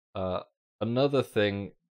use. Another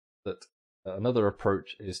thing that another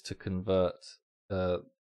approach is to convert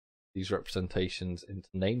these representations into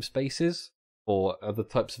namespaces for other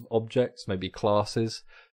types of objects, maybe classes.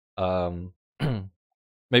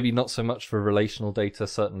 Maybe not so much for relational data,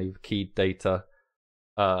 certainly with keyed data.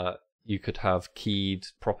 You could have keyed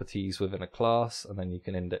properties within a class, and then you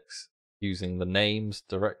can index using the names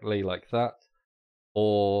directly like that.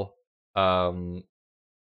 Or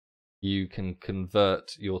you can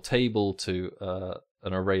convert your table to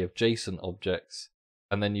an array of JSON objects,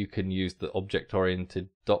 and then you can use the object-oriented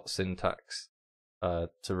dot syntax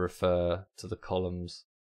to refer to the columns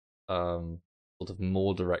sort of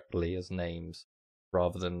more directly as names,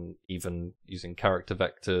 rather than even using character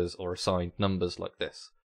vectors or assigned numbers like this.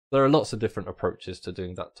 There are lots of different approaches to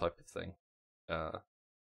doing that type of thing. Yeah.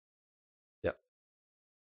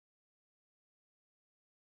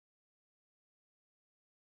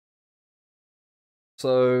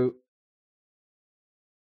 So,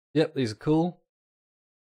 yep, these are cool.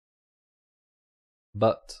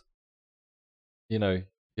 But, you know,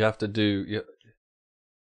 you have to do...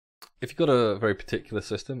 If you've got a very particular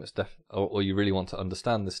system, it's or you really want to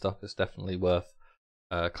understand this stuff, it's definitely worth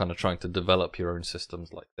kind of trying to develop your own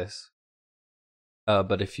systems like this.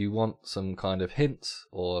 But if you want some kind of hints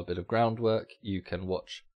or a bit of groundwork, you can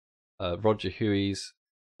watch Roger Huey's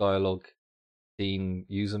Dyalog Team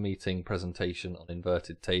user meeting presentation on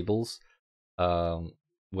inverted tables,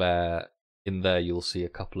 where in there you'll see a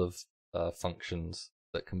couple of functions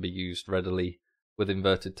that can be used readily with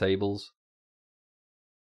inverted tables.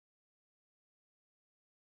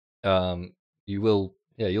 You'll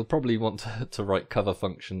probably want to write cover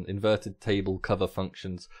function, inverted table cover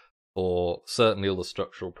functions for certainly all the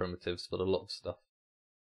structural primitives, but a lot of stuff.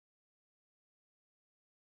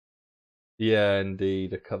 Yeah,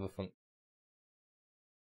 indeed, a cover function.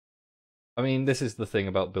 I mean, this is the thing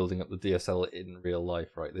about building up the DSL in real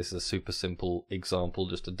life, right? This is a super simple example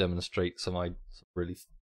just to demonstrate some really,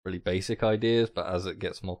 really basic ideas, but as it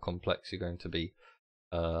gets more complex, you're going to be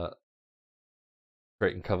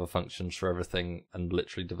creating cover functions for everything and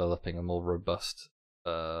literally developing a more robust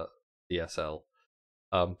DSL.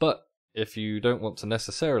 But if you don't want to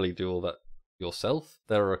necessarily do all that yourself,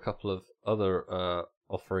 there are a couple of other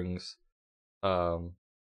offerings, at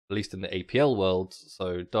least in the APL world.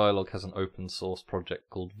 So Dyalog has an open source project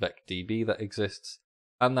called VecDB that exists,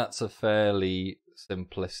 and that's a fairly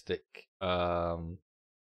simplistic,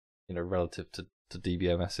 relative to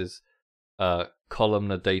DBMS's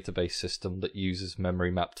columnar database system that uses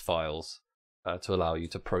memory mapped files to allow you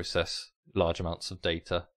to process large amounts of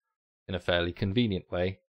data in a fairly convenient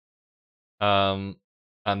way. And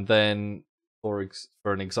then for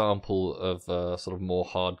an example of a sort of more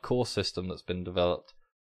hardcore system that's been developed,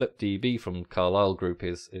 FlipDB from Carlyle Group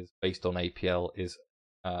is based on APL,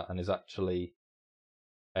 and is actually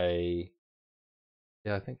a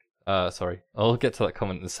I think sorry, I'll get to that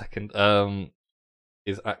comment in a second.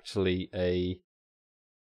 Is actually a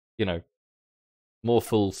more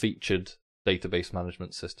full-featured database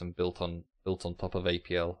management system built on top of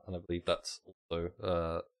APL, and I believe that's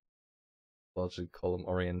also largely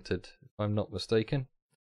column-oriented, if I'm not mistaken.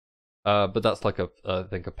 But that's like I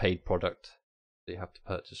think a paid product that you have to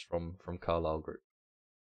purchase from Carlyle Group.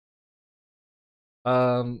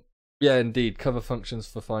 Yeah, indeed, cover functions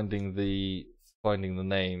for finding the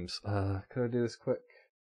names. Can I do this quick?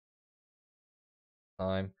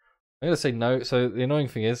 I'm going to say no. So the annoying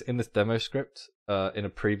thing is, in this demo script, in a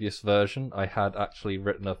previous version, I had actually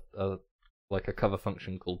written a cover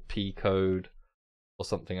function called P code or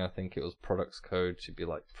something. I think it was products code. Should be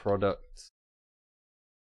like products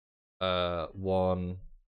 1,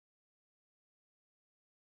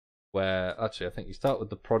 where actually I think you start with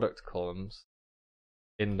the product columns,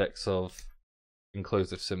 index of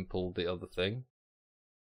inclusive simple, the other thing.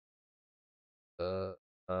 Oh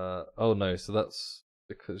no, so that's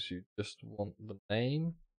because you just want the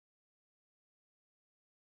name,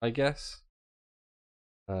 I guess.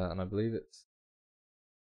 And I believe it's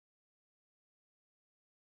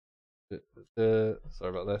sorry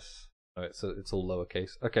about this. No, it's all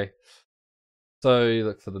lowercase. Okay, so you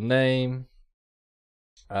look for the name,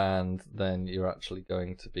 and then you're actually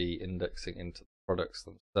going to be indexing into the products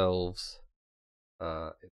themselves. In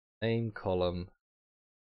the name column.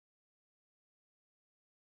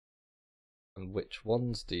 And which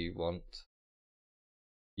ones do you want?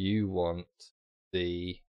 You want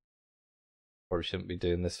the, probably shouldn't be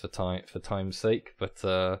doing this for time's sake, but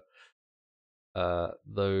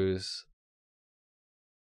those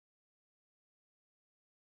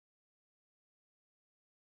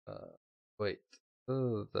wait,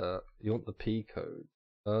 you want the P code.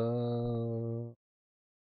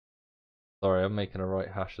 Sorry, I'm making a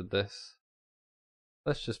right hash of this.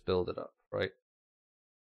 Let's just build it up, right?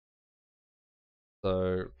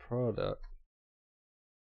 So product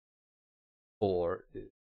 4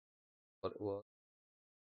 is what it was.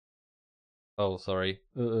 Oh, sorry,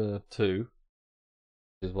 2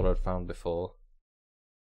 is what I'd found before.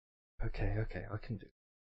 Okay, I can do.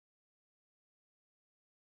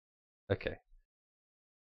 Okay.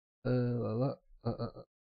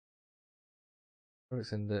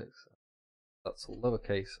 Products index. That's all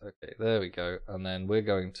lowercase. Okay, there we go. And then we're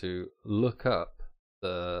going to look up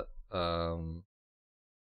the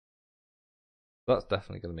that's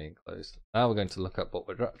definitely going to be enclosed. Now we're going to look up what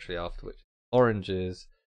we're actually after, which is oranges,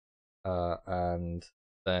 and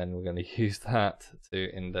then we're going to use that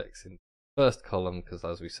to index in the first column, because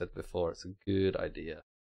as we said before, it's a good idea.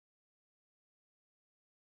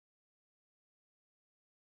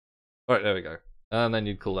 Alright, there we go. And then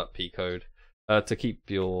you'd call that P code to keep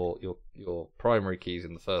your primary keys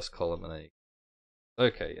in the first column, and then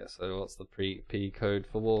okay, yeah, so what's the P code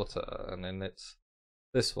for water? And then it's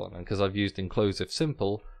this one, and because I've used inclusive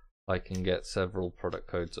simple, I can get several product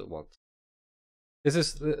codes at once. Is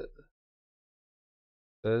this the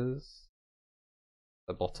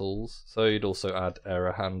bottles? So you'd also add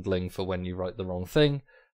error handling for when you write the wrong thing,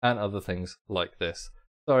 and other things like this.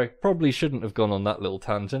 Sorry, probably shouldn't have gone on that little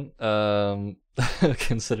tangent,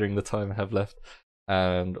 considering the time I have left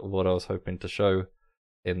and what I was hoping to show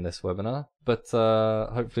in this webinar. But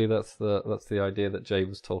hopefully that's the idea that Jay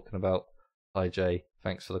was talking about. Hi Jay,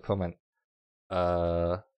 thanks for the comment.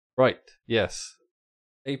 Right, yes,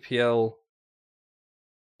 APL,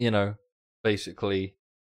 basically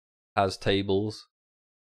has tables.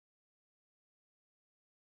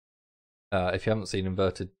 If you haven't seen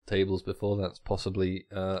inverted tables before, that's possibly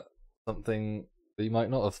something that you might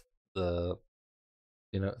not have,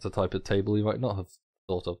 it's a type of table you might not have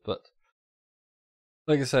thought of. But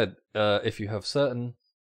like I said, if you have certain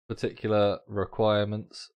particular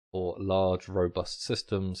requirements for large, robust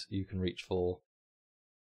systems, you can reach for,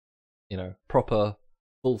 proper,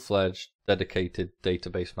 full-fledged, dedicated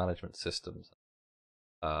database management systems.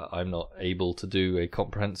 I'm not able to do a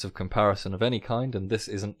comprehensive comparison of any kind, and this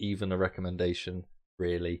isn't even a recommendation,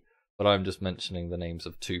 really, but I'm just mentioning the names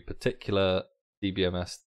of 2 particular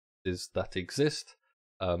DBMSs that exist.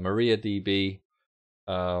 MariaDB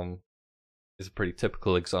is a pretty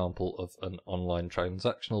typical example of an online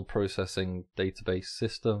transactional processing database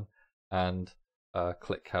system, and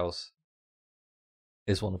ClickHouse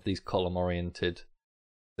is one of these column-oriented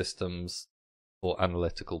systems for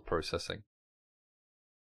analytical processing.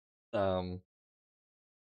 And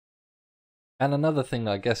another thing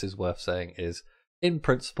I guess is worth saying is, in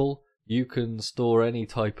principle, you can store any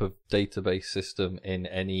type of database system in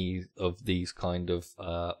any of these kind of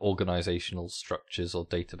organizational structures or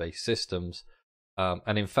database systems.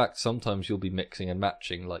 And in fact, sometimes you'll be mixing and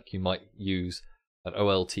matching, like you might use an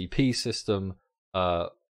OLTP system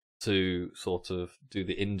to sort of do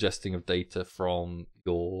the ingesting of data from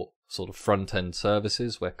your sort of front-end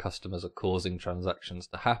services where customers are causing transactions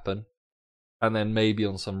to happen. And then maybe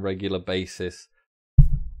on some regular basis,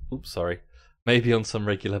 a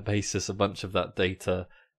bunch of that data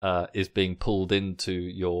is being pulled into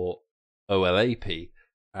your OLAP.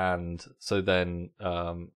 And so then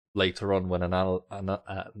later on, when an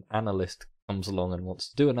analyst comes along and wants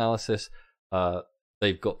to do analysis,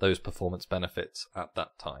 they've got those performance benefits at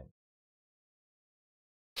that time.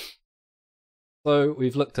 So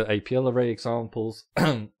we've looked at APL array examples.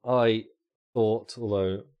 I thought,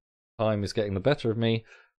 although time is getting the better of me,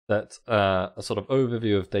 that a sort of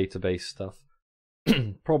overview of database stuff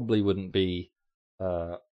probably wouldn't be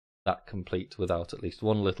that complete without at least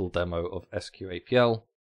one little demo of SQAPL,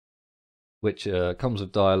 which comes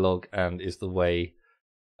with Dyalog and is the way,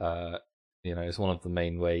 is one of the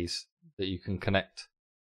main ways that you can connect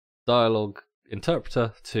Dyalog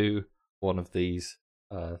interpreter to one of these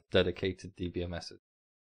dedicated DBMSs.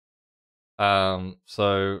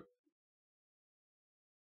 So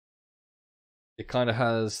it kind of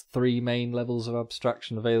has three main levels of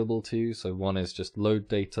abstraction available to you. So one is just load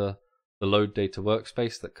data, the load data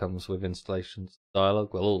workspace that comes with installations of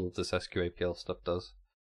Dyalog. Well, all of this SQAPL stuff does,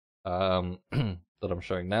 that I'm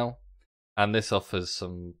showing now. And this offers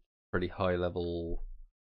some pretty high level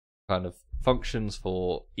kind of functions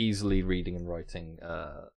for easily reading and writing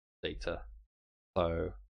data.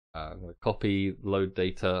 So I'm going to copy load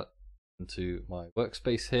data into my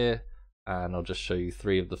workspace here, and I'll just show you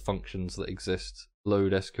three of the functions that exist: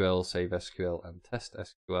 load SQL, save SQL, and test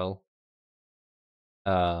SQL.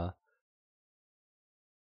 They're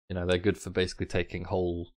good for basically taking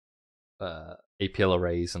whole APL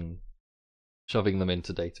arrays and shoving them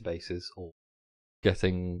into databases, or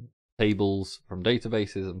getting tables from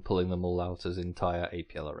databases and pulling them all out as entire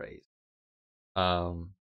APL arrays.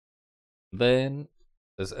 Then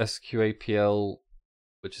there's SQAPL,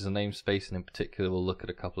 which is a namespace, and in particular we'll look at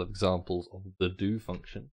a couple of examples of the do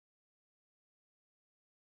function.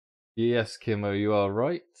 Yes, Kimmo, you are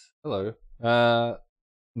right. Hello.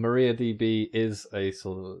 MariaDB is a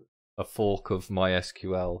sort of a fork of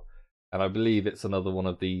MySQL, and I believe it's another one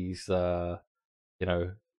of these, I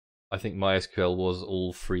think MySQL was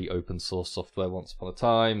all free open source software once upon a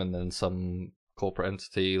time, and then some corporate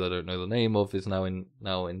entity that I don't know the name of is now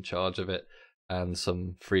in charge of it, and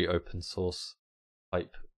some free open source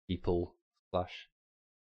type people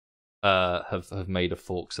have made a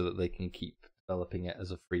fork so that they can keep developing it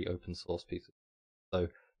as a free open source piece. So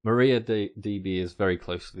MariaDB is very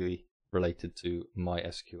closely related to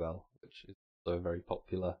MySQL, which is also a very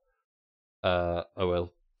popular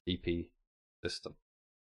OLTP system.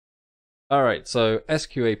 All right, so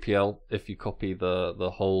SQAPL, if you copy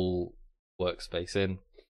the whole workspace in,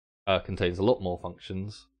 contains a lot more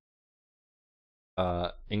functions,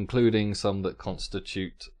 including some that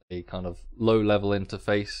constitute a kind of low-level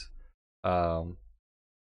interface. I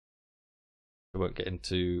won't get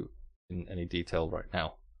into in any detail right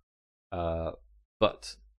now,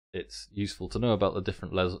 but it's useful to know about the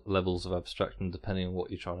different levels of abstraction depending on what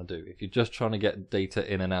you're trying to do. If you're just trying to get data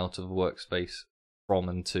in and out of a workspace from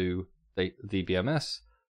and to DBMS,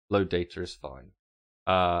 load data is fine.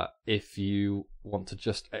 If you want to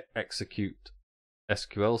just execute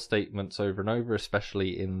SQL statements over and over,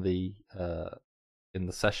 especially in the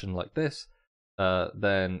session like this,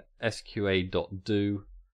 then sqa.do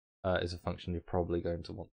is a function you're probably going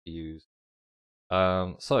to want to use.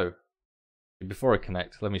 So before I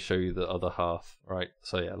connect, let me show you the other half. Right.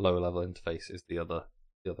 So yeah, lower level interface is the other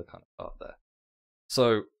kind of part there.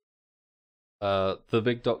 So the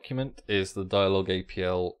big document is the Dyalog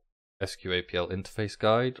APL SQAPL interface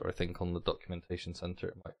guide, or I think on the documentation center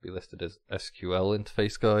it might be listed as SQL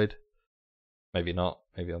interface guide. Maybe not.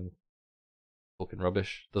 Maybe I'm talking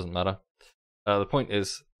rubbish. Doesn't matter. The point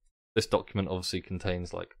is, this document obviously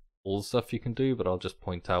contains like all the stuff you can do, but I'll just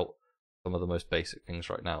point out some of the most basic things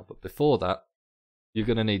right now. But before that, you're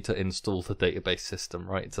going to need to install the database system,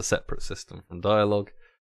 right? It's a separate system from Dyalog.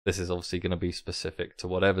 This is obviously going to be specific to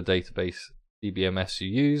whatever database DBMS you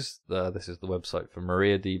use. This is the website for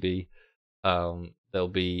MariaDB. There'll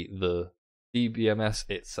be the DBMS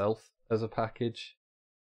itself as a package.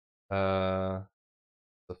 It's a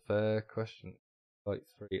fair question. Site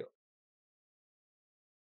 3.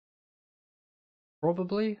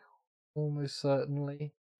 Probably, almost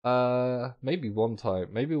certainly. Maybe one time.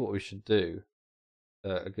 Maybe what we should do,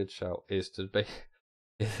 a good shout, is to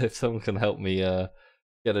if someone can help me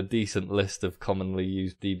get a decent list of commonly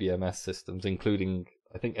used DBMS systems, including,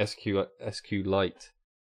 I think SQLite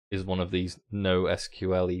is one of these no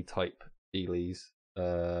SQLE type dealies,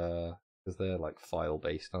 because they're like file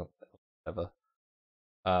based, aren't they? Whatever.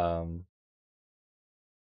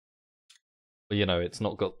 But you know, it's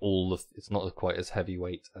not got it's not quite as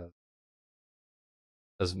heavyweight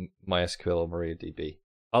as MySQL or MariaDB.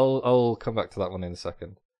 I'll come back to that one in a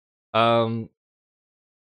second.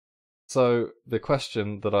 So the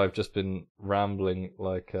question that I've just been rambling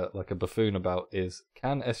like a buffoon about is: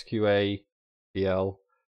 can SQAPL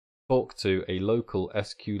talk to a local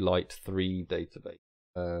SQLite 3 database?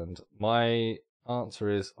 And my answer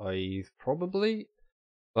is probably.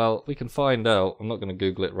 Well, we can find out. I'm not going to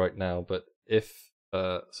Google it right now, but if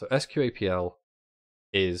so, SQAPL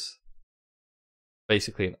is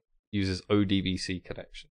basically uses ODBC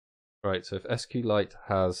connection, right? So if SQLite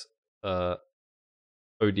has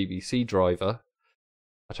ODBC driver,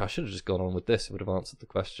 actually I should have just gone on with this, it would have answered the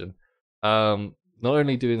question. Not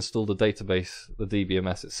only do you install the database, the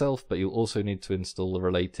DBMS itself, but you'll also need to install the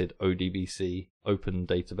related ODBC Open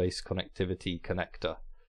Database Connectivity connector.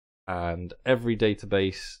 And every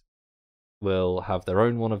database will have their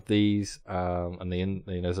own one of these, and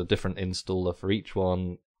there's a different installer for each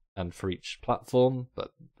one and for each platform,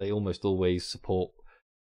 but they almost always support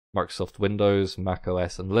Microsoft Windows, Mac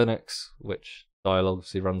OS, and Linux, which Dyalog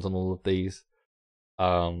obviously runs on all of these.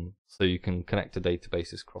 So you can connect to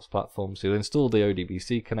databases cross-platform. So you'll install the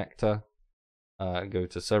ODBC connector, go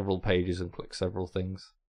to several pages and click several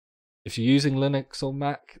things. If you're using Linux or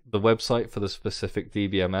Mac, the website for the specific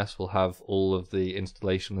DBMS will have all of the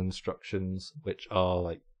installation instructions, which are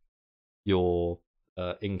like your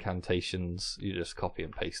incantations. You just copy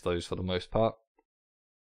and paste those for the most part.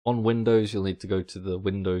 On Windows, you'll need to go to the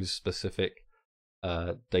Windows-specific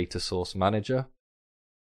data source manager.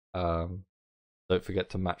 Don't forget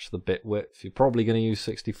to match the bit width. You're probably going to use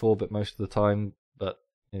 64-bit most of the time, but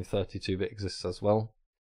 32-bit exists as well.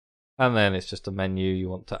 And then it's just a menu. You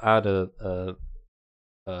want to add a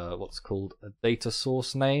what's called a data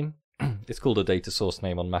source name. It's called a data source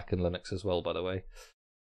name on Mac and Linux as well, by the way.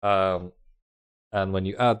 And when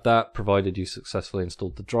you add that, provided you successfully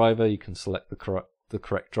installed the driver, you can select the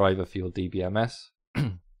correct driver for your DBMS.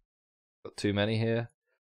 Got too many here.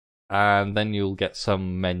 And then you'll get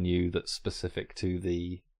some menu that's specific to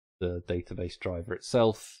the database driver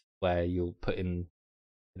itself, where you'll put in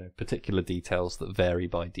particular details that vary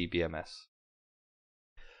by DBMS.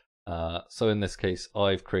 So in this case,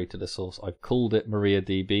 I've created a source. I've called it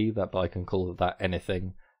MariaDB, but I can call that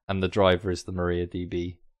anything, and the driver is the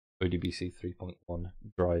MariaDB ODBC 3.1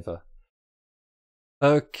 driver.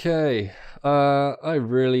 Okay, I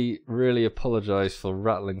really apologize for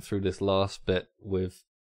rattling through this last bit with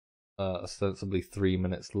ostensibly 3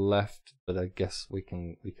 minutes left, but I guess we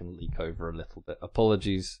can leak over a little bit.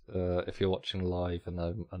 Apologies if you're watching live and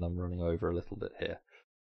I'm running over a little bit here.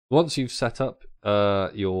 Once you've set up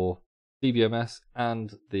your DBMS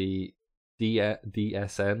and the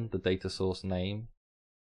DSN, the data source name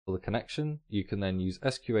for the connection, you can then use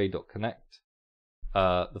sqa.connect.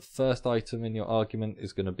 The first item in your argument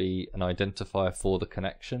is going to be an identifier for the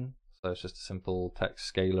connection, so it's just a simple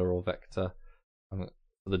text scalar or vector.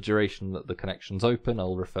 For the duration that the connection's open,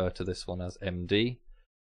 I'll refer to this one as MD.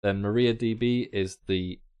 Then MariaDB is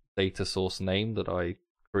the data source name that I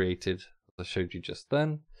created, as I showed you just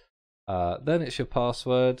then. Then it's your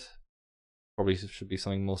password. Probably should be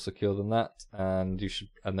something more secure than that. And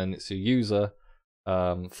then it's your user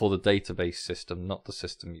for the database system, not the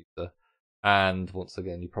system user. And once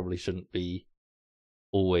again, you probably shouldn't be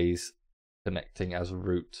always connecting as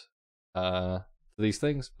root to these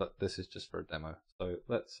things, but this is just for a demo. So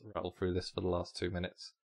let's rattle through this for the last 2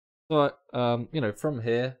 minutes. So, from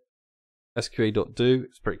here, sqa.do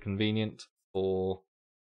is pretty convenient for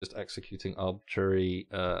just executing arbitrary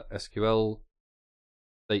SQL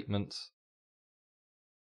statements.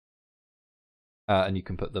 And you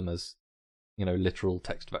can put them as, literal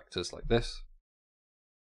text vectors like this.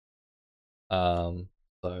 So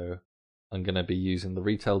I'm going to be using the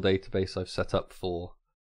retail database I've set up for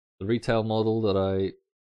the retail model that I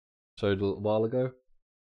showed a little while ago.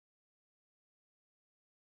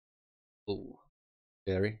 Oh,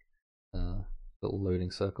 scary. Little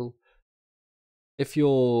loading circle. If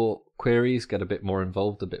your queries get a bit more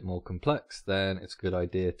involved, a bit more complex, then it's a good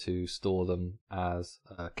idea to store them as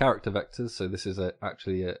character vectors. So this is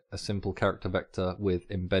actually a simple character vector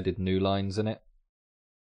with embedded new lines in it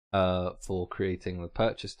for creating the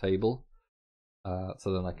purchase table.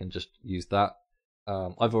 So then I can just use that.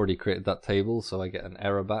 I've already created that table, so I get an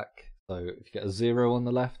error back. So if you get a 0 on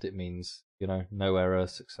the left, it means, you know, no error,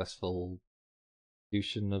 successful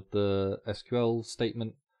execution of the SQL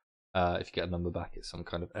statement. If you get a number back, it's some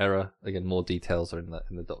kind of error. Again, more details are in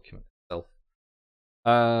the document itself.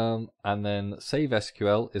 And then save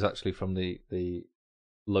SQL is actually from the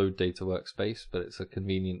load data workspace, but it's a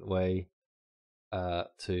convenient way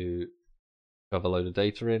to shove a load of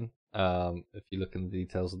data in. If you look in the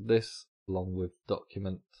details of this, along with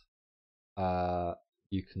document,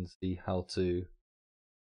 you can see how to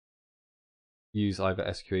use either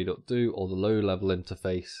SQA.do or the low level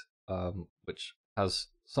interface, which has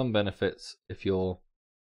some benefits if you're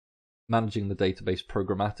managing the database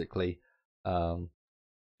programmatically.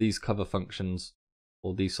 These cover functions,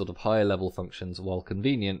 or these sort of higher level functions, while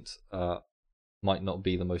convenient, might not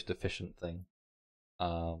be the most efficient thing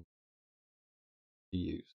to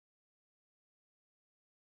use.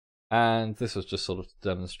 And this was just sort of to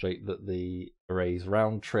demonstrate that the array's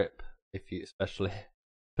round trip, if you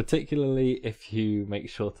particularly if you make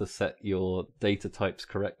sure to set your data types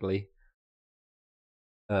correctly,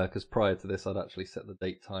 because prior to this I'd actually set the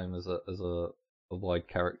date time as a wide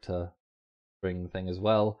character string thing as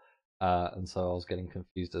well, and so I was getting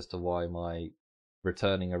confused as to why my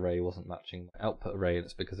returning array wasn't matching my output array, and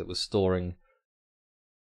it's because it was storing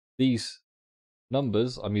these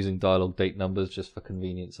numbers. I'm using Dyalog date numbers just for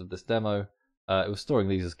convenience of this demo. It was storing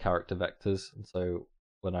these as character vectors, and so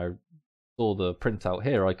when I saw the printout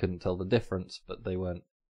here, I couldn't tell the difference, but the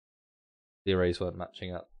arrays weren't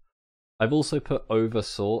matching up. I've also put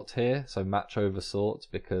oversort here, so match oversort,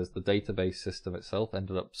 because the database system itself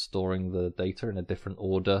ended up storing the data in a different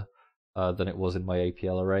order than it was in my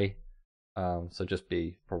APL array. So just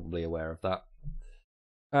be probably aware of that.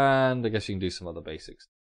 And I guess you can do some other basics.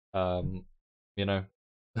 You know,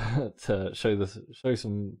 to show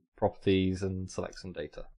some properties and select some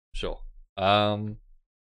data. Sure. And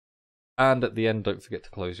at the end, don't forget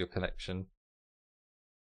to close your connection.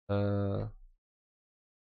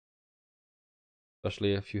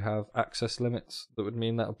 Especially if you have access limits, that would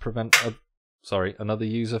mean that would prevent another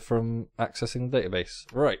user from accessing the database.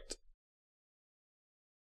 Right.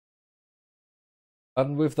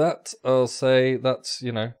 And with that, I'll say that's,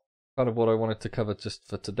 you know, kind of what I wanted to cover just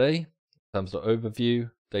for today. In terms of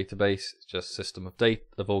overview, database is just system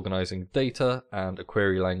of organizing data, and a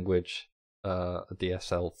query language, a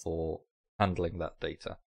DSL for handling that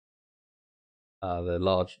data.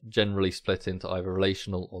 They're generally split into either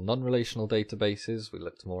relational or non-relational databases. We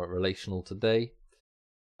looked more at relational today.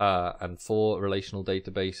 And for relational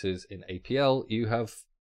databases in APL, you have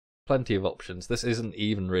plenty of options. This isn't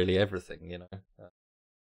even really everything, you know.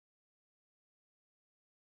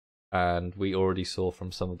 And we already saw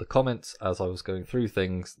from some of the comments as I was going through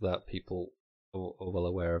things that people are well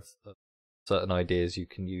aware of certain ideas you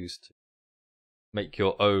can use to make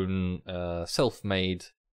your own self-made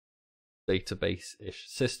database-ish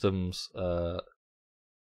systems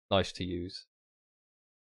nice to use.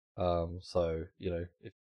 So, you know,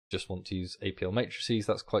 if you just want to use APL matrices,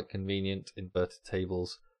 that's quite convenient. Inverted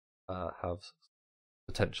tables have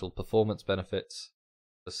potential performance benefits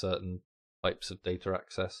for certain types of data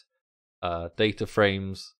access. Data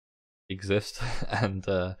frames exist and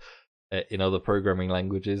in other programming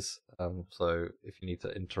languages, so if you need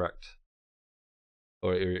to interact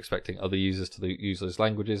or you're expecting other users to use those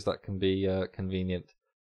languages, that can be convenient.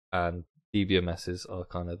 And DBMSs are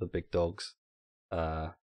kind of the big dogs,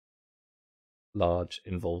 large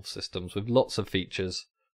involved systems with lots of features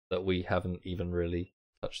that we haven't even really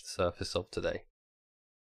touched the surface of today.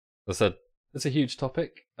 As I said, it's a huge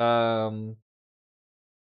topic,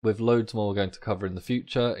 with loads more we're going to cover in the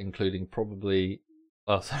future, including probably,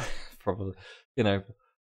 you know,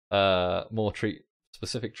 more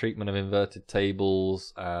specific treatment of inverted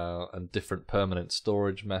tables and different permanent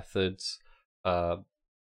storage methods,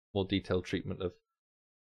 more detailed treatment of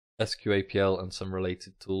SQAPL and some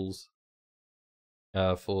related tools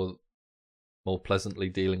for more pleasantly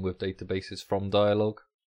dealing with databases from Dyalog.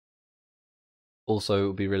 Also, it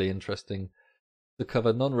would be really interesting to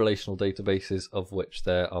cover non-relational databases, of which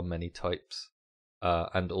there are many types,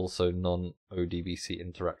 and also non-ODBC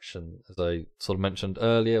interaction. As I sort of mentioned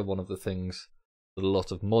earlier, one of the things that a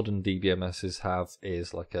lot of modern DBMSs have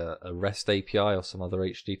is like a REST API or some other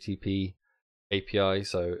HTTP API,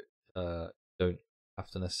 so don't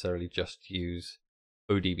have to necessarily just use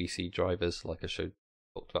ODBC drivers like I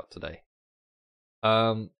talked about today.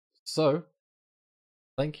 So,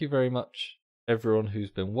 thank you very much everyone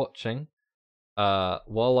who's been watching.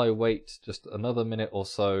 While I wait just another minute or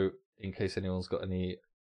so in case anyone's got any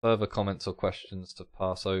further comments or questions to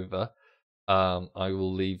pass over, I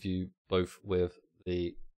will leave you both with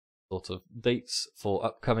the sort of dates for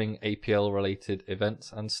upcoming APL related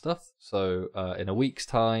events and stuff. So in a week's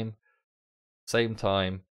time, same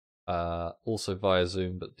time, also via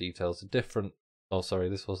Zoom, but details are different. Oh, sorry,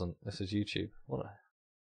 this is YouTube. What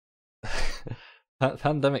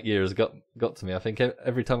pandemic year has got to me. I think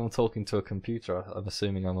every time I'm talking to a computer, I'm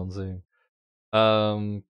assuming I'm on Zoom.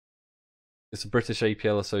 It's a British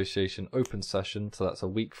APL Association open session, so that's a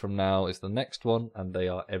week from now is the next one, and they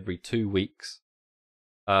are every 2 weeks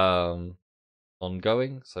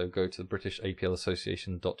ongoing. So go to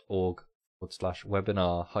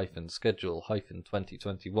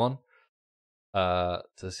britishaplassociation.org/webinar-schedule-2021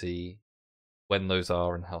 to see when those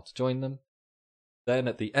are and how to join them. Then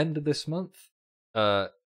at the end of this month,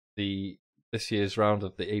 this year's round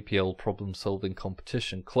of the APL problem solving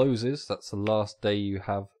competition closes. That's the last day you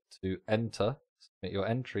have to submit your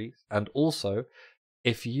entries. And also,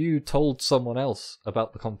 if you told someone else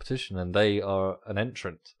about the competition and they are an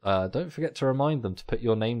entrant, don't forget to remind them to put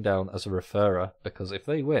your name down as a referrer, because if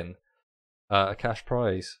they win a cash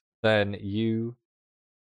prize, then you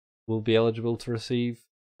will be eligible to receive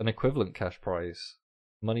an equivalent cash prize.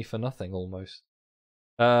 Money for nothing, almost.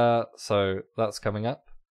 So that's coming up.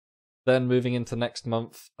 Then moving into next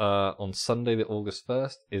month, on Sunday, the August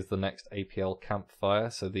 1st, is the next APL Campfire.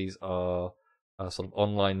 So these are sort of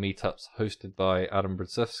online meetups hosted by Adam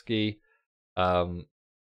Brzezinski, and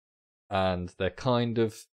they're kind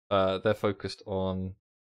of they're focused on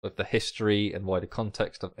the history and wider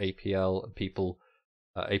context of APL and people,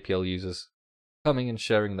 APL users coming and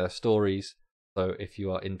sharing their stories. So if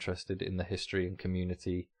you are interested in the history and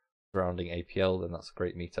community surrounding APL, then that's a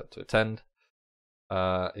great meetup to attend.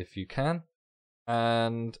 If you can.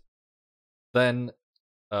 And then,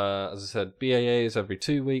 as I said, BAA is every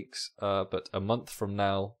 2 weeks, but a month from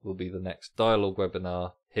now will be the next Dyalog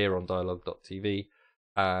webinar here on Dyalog.tv,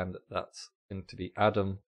 and that's going to be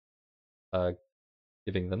Adam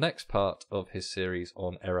giving the next part of his series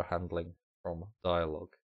on error handling from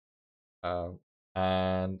Dyalog.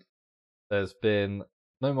 And there's been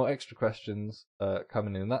no more extra questions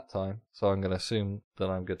coming in that time, so I'm going to assume that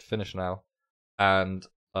I'm good to finish now. And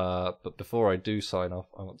but before I do sign off,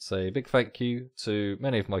 I want to say a big thank you to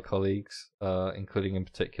many of my colleagues, including in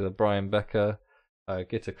particular Brian Becker,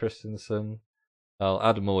 Gitta Christensen.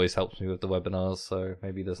 Adam always helps me with the webinars, so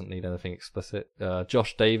maybe he doesn't need anything explicit.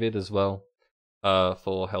 Josh David as well,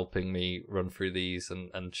 for helping me run through these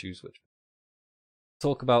and choose which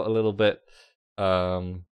talk about a little bit.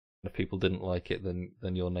 If people didn't like it,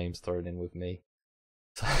 then your name's thrown in with me.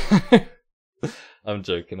 I'm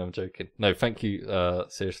joking. No, thank you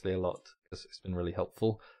seriously a lot, because it's been really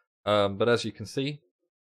helpful. But as you can see,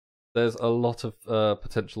 there's a lot of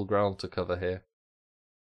potential ground to cover here.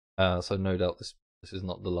 So no doubt this is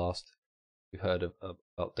not the last you've heard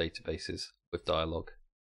about databases with Dyalog.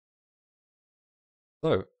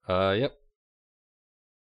 So, yep.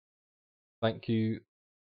 Thank you.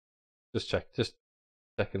 Just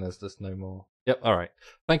checking there's just no more. Yep, alright.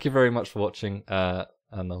 Thank you very much for watching, and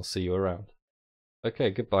I'll see you around.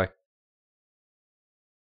 Okay, goodbye.